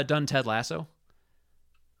done Ted Lasso?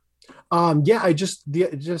 Yeah, I just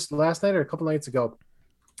last night or a couple nights ago,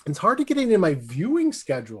 It's hard to get into my viewing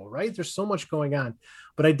schedule, right? There's so much going on.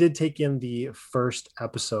 But I did take in the first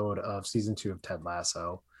episode of season 2 of Ted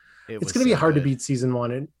Lasso. It It's was going to be so hard to good. beat season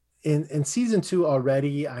 1. And in season 2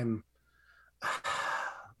 already, I'm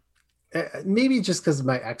maybe just because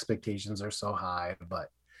my expectations are so high,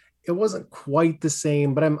 but it wasn't quite the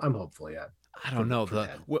same. But I'm hopeful yet. I don't know.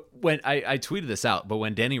 When I tweeted this out, but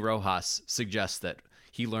when Danny Rojas suggests that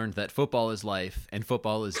he learned that football is life and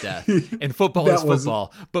football is death and football is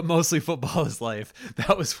football, but mostly football is life.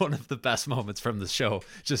 That was one of the best moments from the show,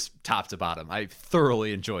 just top to bottom. I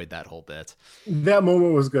thoroughly enjoyed that whole bit. That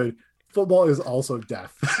moment was good. Football is also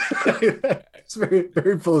death. It's very,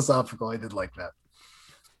 very philosophical. I did like that.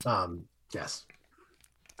 Yes.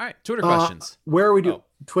 All right. Twitter questions. Where are we doing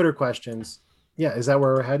Twitter questions? Yeah. Is that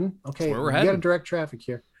where we're heading? Okay. That's where we're we heading. got a direct traffic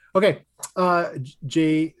here. Okay.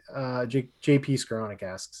 JP Skoronik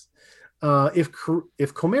asks, if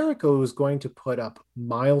Comerico is going to put up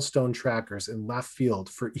milestone trackers in left field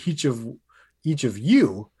for each of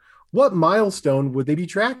you, what milestone would they be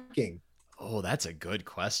tracking? Oh, that's a good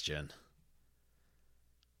question.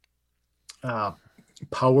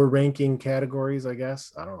 Power ranking categories, I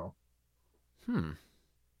guess. I don't know.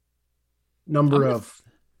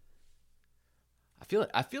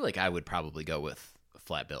 I feel like I would probably go with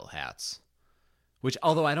flat bill hats, which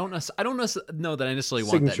although I don't know that I necessarily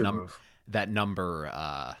want that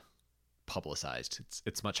number publicized.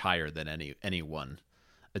 It's much higher than any one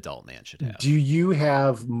adult man should have. Do you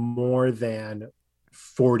have more than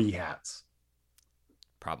 40 hats?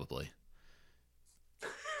 Probably.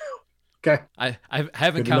 Okay. I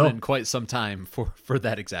haven't counted in quite some time for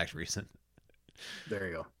that exact reason. There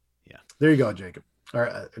you go. Yeah. There you go, Jacob.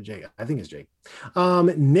 Or Jake. I think it's Jake.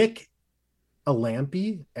 Nick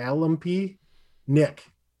Alampi. Nick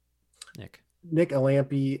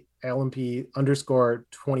Alampi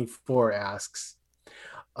 _24 asks,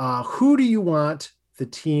 who do you want the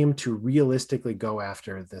team to realistically go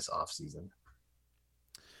after this offseason?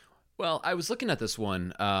 Well, I was looking at this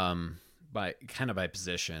one by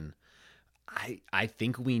position. I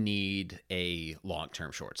think we need a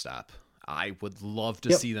long-term shortstop. I would love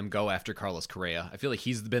to see them go after Carlos Correa. I feel like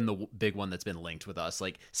he's been the big one that's been linked with us.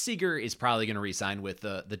 Like Seager is probably going to re-sign with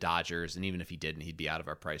the Dodgers, and even if he didn't, he'd be out of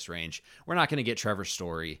our price range. We're not going to get Trevor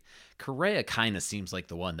Story. Correa kind of seems like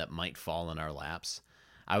the one that might fall in our laps.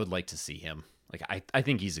 I would like to see him. Like I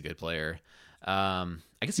think he's a good player. I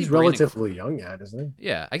can see he's relatively young yet, isn't he?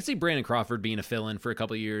 Yeah, I can see Brandon Crawford being a fill-in for a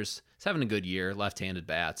couple of years. He's having a good year, left-handed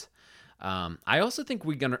bat. I also think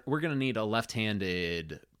we're gonna need a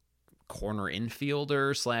left-handed corner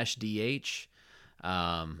infielder / DH.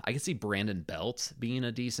 I can see Brandon Belt being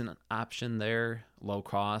a decent option there, low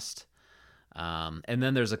cost. And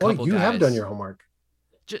then there's a couple. You guys. have done your homework.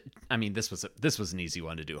 This was an easy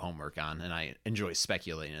one to do homework on, and I enjoy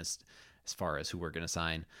speculating as far as who we're going to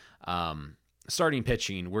sign. Starting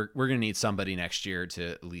pitching, we're going to need somebody next year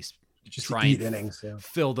to at least just try and innings,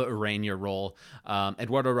 fill the Urania role.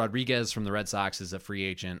 Eduardo Rodriguez from the Red Sox is a free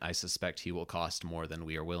agent. I suspect he will cost more than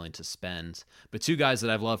we are willing to spend. But two guys that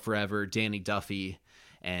I've loved forever, Danny Duffy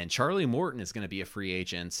and Charlie Morton is going to be a free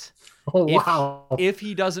agent. Oh, wow. If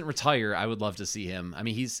he doesn't retire, I would love to see him. I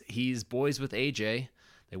mean, he's boys with AJ.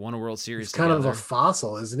 They won a World Series He's kind together. of a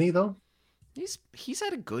fossil, isn't he, though? He's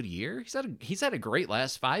had a good year. He's had a great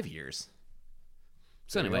last 5 years.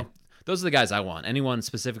 So anyway, those are the guys I want. Anyone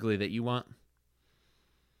specifically that you want?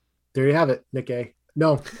 There you have it, Nick A.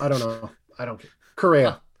 No, I don't know. I don't care.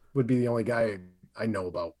 Correa would be the only guy I know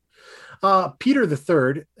about. Peter the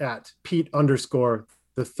Third at Pete _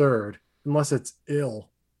 the Third, unless it's ill,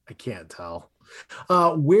 I can't tell.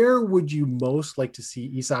 Where would you most like to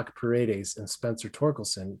see Isaac Paredes and Spencer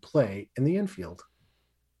Torkelson play in the infield?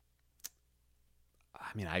 I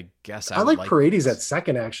mean, I guess I like Paredes at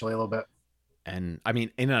second, actually, a little bit. And I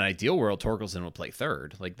mean, in an ideal world, Torkelson will play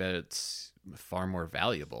third. Like that's far more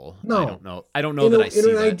valuable. No, I don't know that I see that.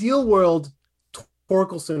 In an ideal world,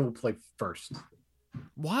 Torkelson would play first.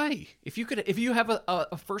 Why? If you have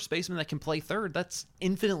a first baseman that can play third, that's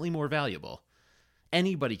infinitely more valuable.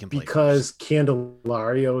 Anybody can play because first.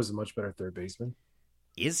 Candelario is a much better third baseman.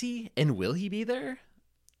 Is he? And will he be there?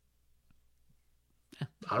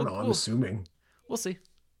 I don't know. I'm assuming. We'll see.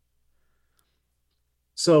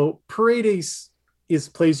 So Paredes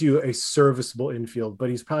plays you a serviceable infield, but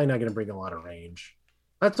he's probably not going to bring a lot of range.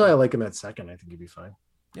 That's why I like him at second. I think he'd be fine.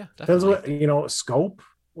 Yeah, definitely. Depends what, scope.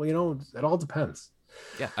 Well, it all depends.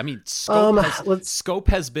 Yeah, I mean, scope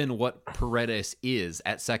has been what Paredes is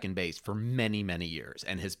at second base for many, many years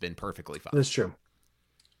and has been perfectly fine. That's true.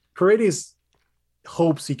 Paredes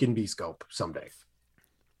hopes he can be scope someday.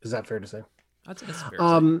 Is that fair to say? I'd say that's fair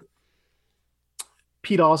to say.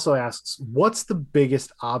 Pete also asks, what's the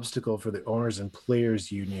biggest obstacle for the owners and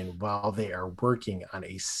players union while they are working on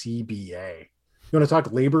a CBA? You want to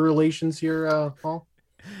talk labor relations here, Paul?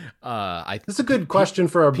 This is a good question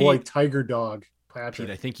for our boy Tiger Dog Patrick.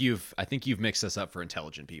 Pete, I think you've mixed us up for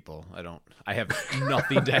intelligent people. I have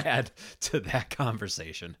nothing to add to that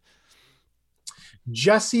conversation.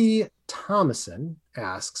 Jesse Thomason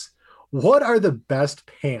asks, what are the best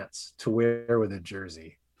pants to wear with a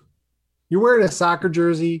jersey? You're wearing a soccer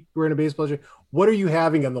jersey, you're wearing a baseball jersey. What are you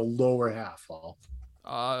having on the lower half, Paul?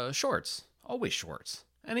 Shorts. Always shorts.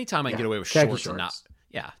 Anytime I can get away with shorts and not.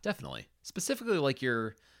 Yeah, definitely. Specifically like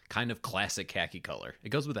your kind of classic khaki color. It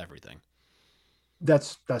goes with everything.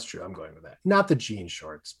 That's true. I'm going with that. Not the jean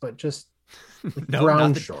shorts, but just no,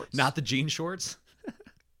 brown not shorts. Not the jean shorts.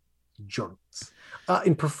 Jorts.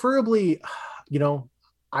 And preferably,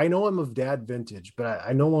 I know I'm of dad vintage, but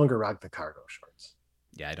I no longer rock the cargo shorts.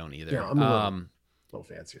 Yeah, I don't either. Yeah, I'm a little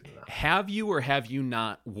fancier than that. Have you or have you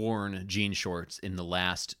not worn jean shorts in the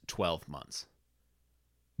last 12 months?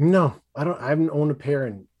 No, I don't. I haven't owned a pair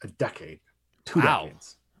in a decade. 2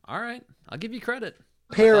 decades. All right, I'll give you credit.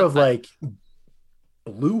 Pair of like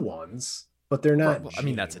blue ones, but they're not. Well, I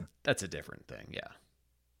mean, that's a different thing. Yeah.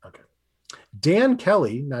 Okay. Dan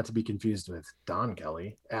Kelly, not to be confused with Don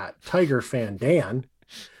Kelly at Tiger Fan Dan,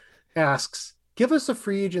 asks, give us a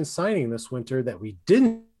free agent signing this winter that we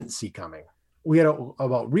didn't see coming. We had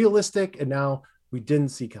about realistic, and now we didn't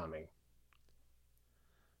see coming.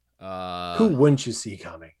 Who wouldn't you see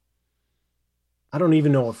coming? I don't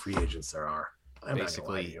even know what free agents there are.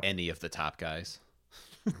 Basically, any of the top guys.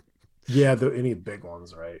 Yeah, any big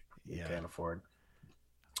ones, right? You can't afford.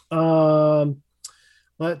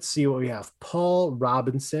 Let's see what we have. Paul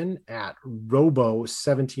Robinson at Robo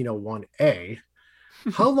 1701A.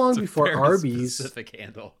 How long before Arby's? Specific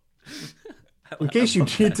handle. In case you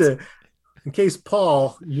need to, in case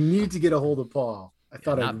Paul, you need to get a hold of Paul. I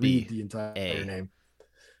thought I'd read the entire name.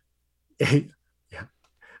 A. Yeah.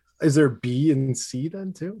 Is there B and C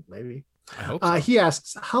then too? Maybe. I hope so. He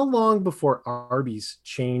asks, how long before Arby's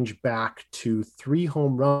change back to 3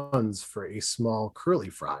 home runs for a small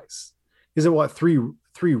curly fries? Is it what, three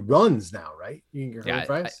runs now, right? You can get curly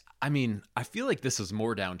fries? I mean, I feel like this is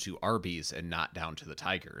more down to Arby's and not down to the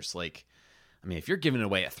Tigers. Like, I mean, if you're giving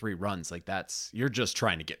away at 3 runs, like you're just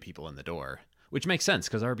trying to get people in the door, which makes sense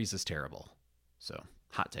because Arby's is terrible. So,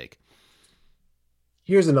 hot take.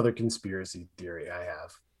 Here's another conspiracy theory I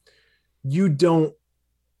have. You don't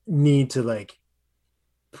need to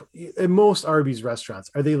in most Arby's restaurants,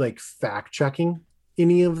 are they fact checking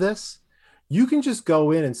any of this? You can just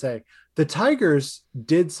go in and say, the Tigers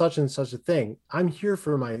did such and such a thing. I'm here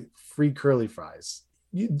for my free curly fries.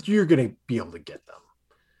 You're going to be able to get them.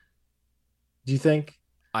 Do you think?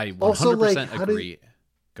 I 100% agree.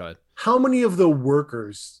 Go ahead. How many of the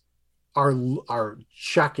workers are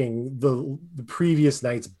checking the previous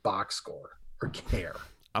night's box score or care?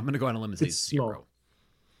 I'm going to go on a limb and say 0.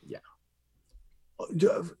 Yeah.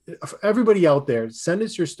 Everybody out there, send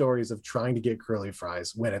us your stories of trying to get curly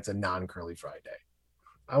fries when it's a non-curly fry day.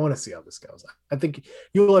 I want to see how this goes. I think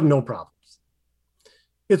you'll have no problems.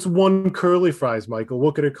 It's 1 curly fries, Michael.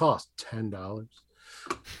 What could it cost? $10.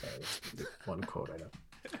 One quote I know.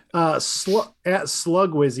 At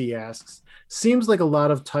Slugwizzy asks, seems like a lot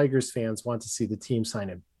of Tigers fans want to see the team sign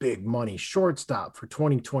a big money shortstop for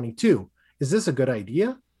 2022. Is this a good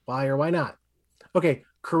idea? Why or why not? Okay,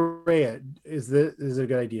 Correa, is it a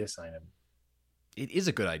good idea to sign him? It is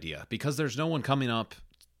a good idea because there's no one coming up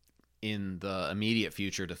in the immediate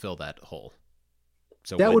future to fill that hole.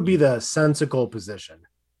 So that would be the sensible position.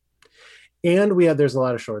 And there's a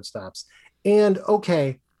lot of shortstops. And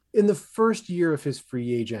okay, in the first year of his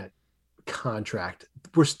free agent contract,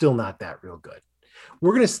 we're still not that real good.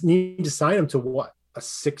 We're going to need to sign him to what? A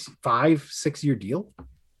 5-6 year deal?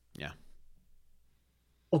 Yeah.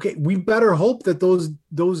 Okay, we better hope that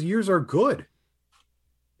those years are good.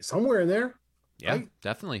 Somewhere in there. Yeah, right?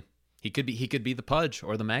 Definitely. He could be the Pudge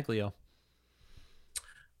or the Maglio.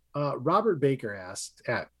 Robert Baker asked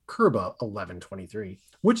at Kerba 1123,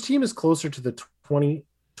 which team is closer to the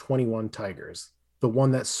 2021 Tigers? The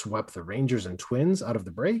one that swept the Rangers and Twins out of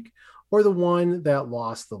the break, or the one that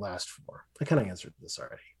lost the last 4? I kind of answered this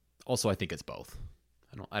already. Also, I think it's both.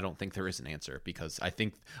 I don't think there is an answer because I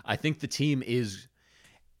think the team is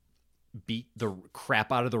beat the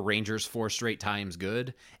crap out of the Rangers 4 straight times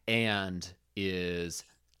good and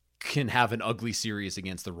can have an ugly series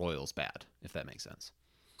against the Royals bad, if that makes sense.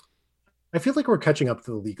 I feel like we're catching up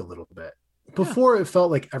to the league a little bit. Before it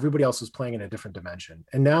felt like everybody else was playing in a different dimension.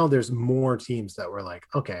 And now there's more teams that were like,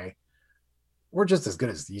 okay, we're just as good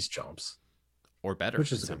as these chumps. Or better in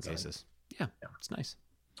some cases. Yeah, it's nice.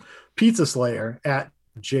 Pizza Slayer at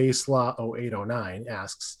JSlaw0809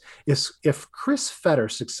 asks, if Chris Fetter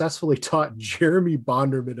successfully taught Jeremy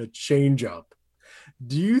Bonderman a changeup,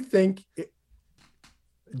 do you think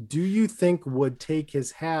would take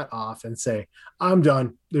his hat off and say, I'm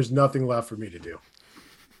done, there's nothing left for me to do?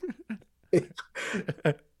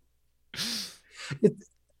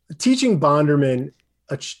 Teaching Bonderman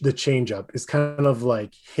the changeup is kind of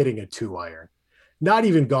like hitting a 2-iron. Not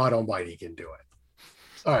even God Almighty can do it.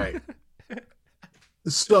 All right.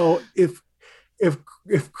 So if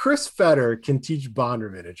Chris Fetter can teach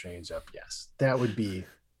Bonderman a changeup, yes,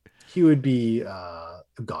 he would be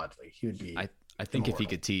godly. He would be. I think immortal. If he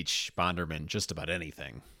could teach Bonderman just about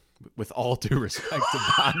anything, with all due respect to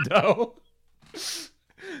Bondo.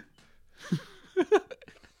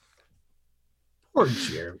 Poor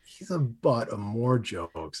Jeremy. He's a butt of more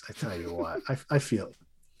jokes. I tell you what, I feel it.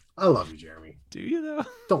 I love you, Jeremy. Do you though?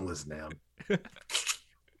 Don't listen to him.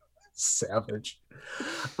 Savage.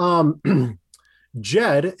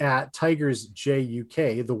 Jed at Tigers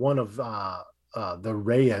JUK, the one of the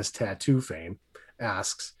Reyes tattoo fame,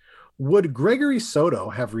 asks, would Gregory Soto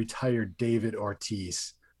have retired David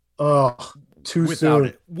Ortiz? Oh, too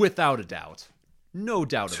soon. Without a doubt. No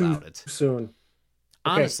doubt about it. Too soon.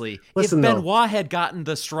 Honestly, if Benoit had gotten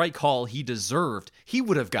the strike call he deserved, he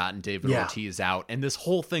would have gotten David Ortiz out, and this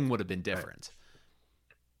whole thing would have been different.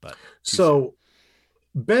 But so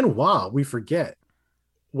Benoit, we forget,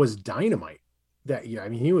 was dynamite that year. I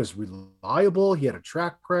mean, he was reliable. He had a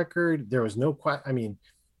track record. There was no question. I mean,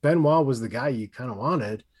 Benoit was the guy you kind of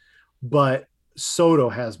wanted, but Soto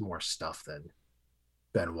has more stuff than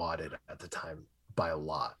Benoit did at the time by a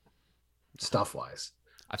lot, stuff-wise.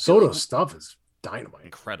 Soto's stuff is dynamite.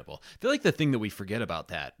 Incredible. I feel like the thing that we forget about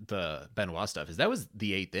the Benoit stuff, is that was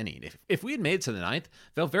the 8th inning. If we had made it to the 9th,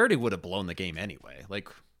 Valverde would have blown the game anyway. Like,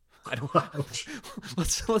 I don't.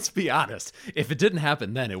 let's be honest. If it didn't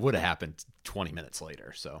happen then, it would have happened 20 minutes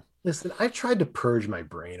later. So listen, I tried to purge my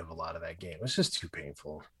brain of a lot of that game. It's just too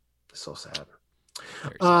painful. It's so sad.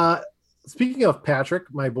 Speaking of Patrick,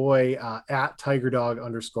 my boy at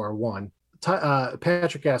TigerDog_1,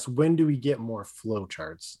 Patrick asks, when do we get more flow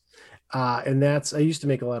charts? And I used to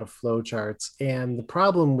make a lot of flow charts, and the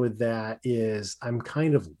problem with that is I'm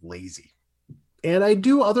kind of lazy, and I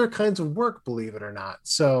do other kinds of work, believe it or not.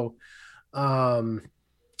 So,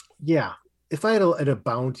 yeah, if I had a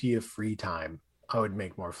bounty of free time, I would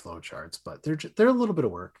make more flow charts, but they're a little bit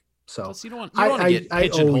of work. So you don't want to get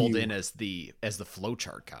pigeonholed in as the flow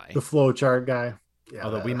chart guy. The flow chart guy. Yeah.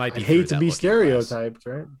 Although we might be. I hate to be stereotyped,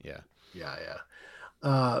 right? Yeah.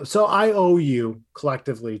 So I owe you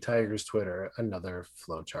collectively, Tigers Twitter, another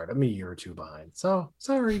flow chart. I'm a year or two behind. So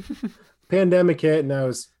sorry. Pandemic hit and I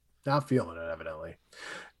was not feeling it, evidently.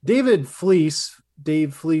 Dave Fleece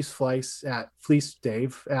at Fleece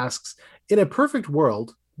Dave asks, in a perfect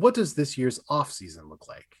world, what does this year's off season look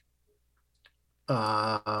like?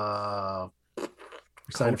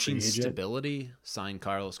 Coaching stability, sign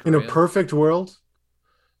Carlos Correa. In a perfect world,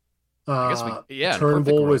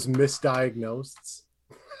 Turnbull was misdiagnosed.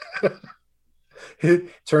 It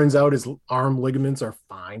turns out his arm ligaments are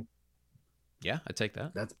fine. Yeah, I'd take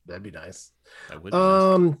that. That'd be nice. That would be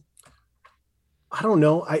nice. I don't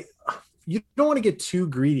know. You don't want to get too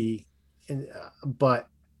greedy, but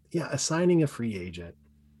yeah, assigning a free agent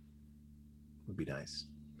would be nice.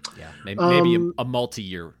 Yeah, maybe a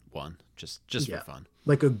multi-year one, just for fun,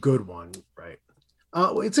 like a good one, right?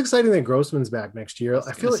 It's exciting that Grossman's back next year.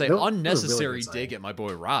 I feel like unnecessary really dig at my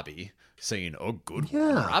boy Robbie, saying, "Oh, good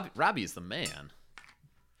one." Robbie is the man.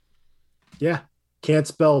 Yeah, can't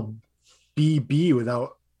spell BB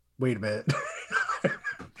without. Wait a minute.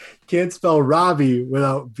 Can't spell Robbie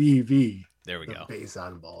without BB. There we go. Base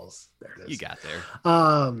on balls. There it is. You got there.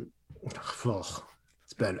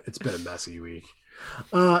 It's been a messy week.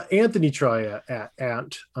 Anthony Troya at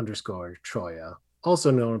 @Ant_Troya,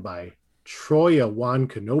 also known by Troya Juan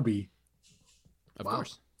Kenobi. Of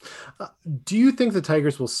course. Do you think the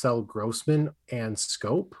Tigers will sell Grossman and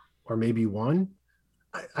Scope, or maybe one?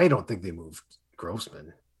 I don't think they moved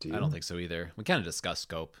Grossman. Do you? I don't think so either. We kind of discussed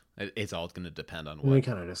Scope. It's all going to depend on what. We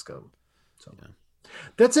kind of discussed Scope. So yeah.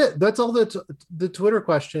 That's it. That's all the Twitter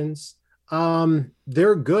questions.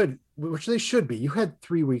 They're good, which they should be. You had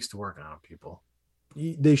 3 weeks to work on them, people.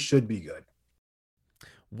 They should be good.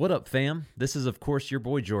 What up, fam? This is, of course, your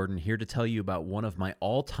boy Jordan, here to tell you about one of my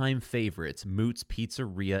all-time favorites, Moot's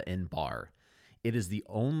Pizzeria and Bar. It is the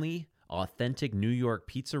only authentic New York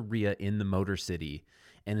pizzeria in the Motor City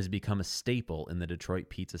and has become a staple in the Detroit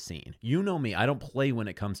pizza scene. You know me, I don't play when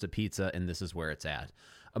it comes to pizza, and this is where it's at.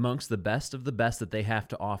 Amongst the best of the best that they have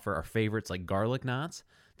to offer are favorites like garlic knots,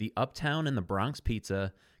 the Uptown and the Bronx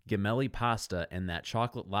pizza, gemelli pasta, and that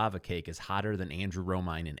chocolate lava cake is hotter than Andrew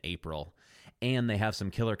Romine in April. And they have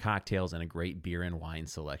some killer cocktails and a great beer and wine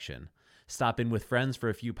selection. Stop in with friends for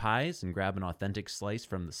a few pies and grab an authentic slice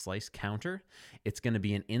from the slice counter. It's going to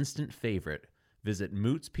be an instant favorite. Visit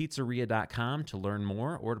mootspizzeria.com to learn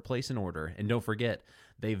more or to place an order. And don't forget,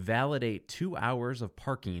 they validate 2 hours of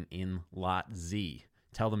parking in Lot Z.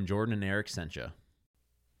 Tell them Jordan and Eric sent you.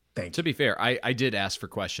 Thank you. To be fair, I did ask for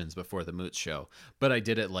questions before the Moots show, but I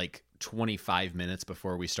did it like 25 minutes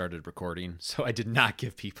before we started recording, so I did not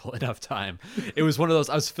give people enough time. It was one of those,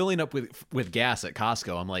 I was filling up with gas at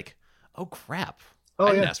Costco. I'm like, oh crap.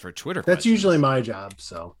 I didn't ask for Twitter questions. That's usually my job,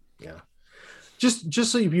 so yeah. Just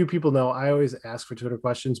so you people know, I always ask for Twitter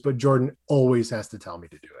questions, but Jordan always has to tell me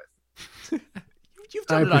to do it. You've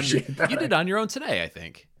done it on you did it on your own today, I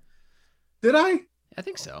think. Did I? I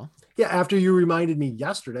think so. Yeah, after you reminded me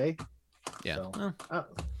yesterday. Yeah. So,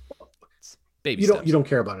 baby steps. You don't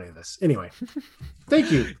care about any of this. Anyway, thank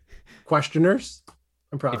you, questioners.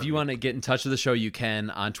 I'm proud. If you want to get in touch with the show, you can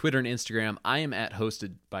on Twitter and Instagram. I am at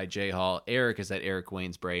hosted by Jay Hall. Eric is at Eric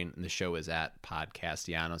Wayne's Brain, and the show is at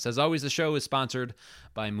Podcastellanos. As always, the show is sponsored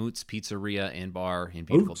by Moots Pizzeria and Bar in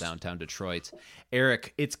beautiful downtown Detroit.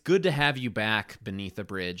 Eric, it's good to have you back beneath the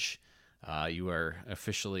bridge. You are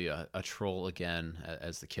officially a troll again,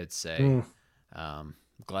 as the kids say.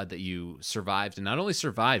 Glad that you survived, and not only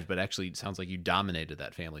survived, but actually it sounds like you dominated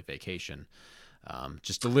that family vacation.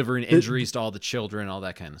 Just delivering injuries to all the children, all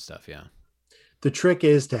that kind of stuff. Yeah. The trick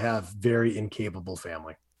is to have very incapable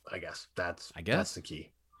family. I guess that's the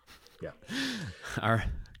key. Yeah. All right.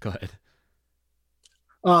 Go ahead.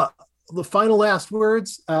 The final last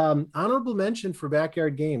words, honorable mention for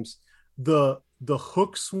backyard games. The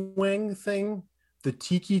hook swing thing, the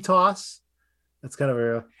tiki toss. That's kind of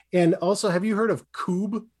a, and also, have you heard of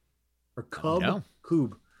Coob or Cub? No.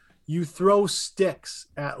 Coob. You throw sticks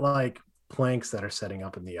at like planks that are setting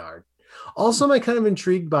up in the yard. Also, I'm kind of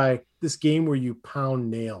intrigued by this game where you pound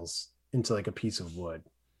nails into like a piece of wood.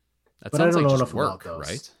 That but sounds I don't like know just enough work, about those.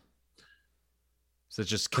 right? Is it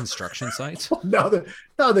just construction sites? now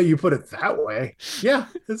that you put it that way, yeah,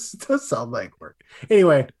 it does sound like work.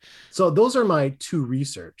 Anyway, so those are my 2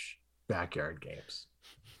 research backyard games.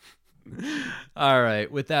 All right.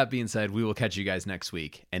 With that being said, we will catch you guys next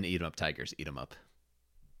week, and eat 'em up, Tigers. Eat 'em up.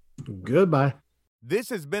 Goodbye. This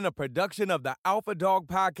has been a production of the Alpha Dog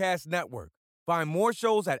Podcast Network. Find more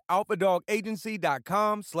shows at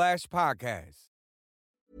alphadogagency.com/podcast.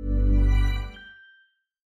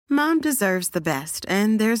 Mom deserves the best,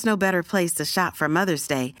 and there's no better place to shop for Mother's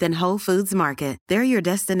Day than Whole Foods Market. They're your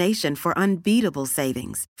destination for unbeatable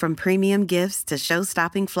savings, from premium gifts to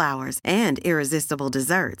show-stopping flowers and irresistible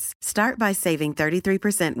desserts. Start by saving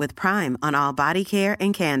 33% with Prime on all body care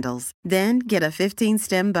and candles. Then get a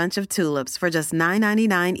 15-stem bunch of tulips for just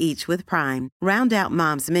 $9.99 each with Prime. Round out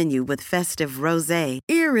Mom's menu with festive rosé,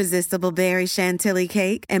 irresistible berry chantilly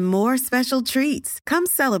cake, and more special treats. Come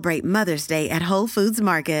celebrate Mother's Day at Whole Foods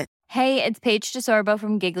Market. Hey, it's Paige DeSorbo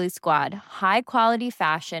from Giggly Squad. High quality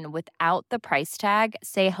fashion without the price tag.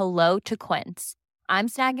 Say hello to Quince. I'm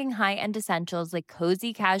snagging high-end essentials like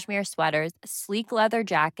cozy cashmere sweaters, sleek leather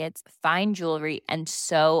jackets, fine jewelry, and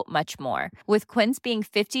so much more. With Quince being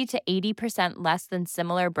 50 to 80% less than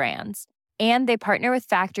similar brands. And they partner with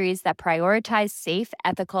factories that prioritize safe,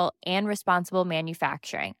 ethical, and responsible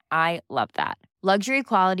manufacturing. I love that. Luxury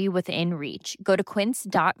quality within reach. Go to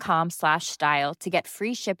quince.com/style to get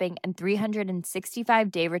free shipping and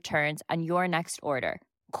 365-day returns on your next order.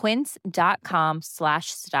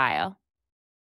 Quince.com/style.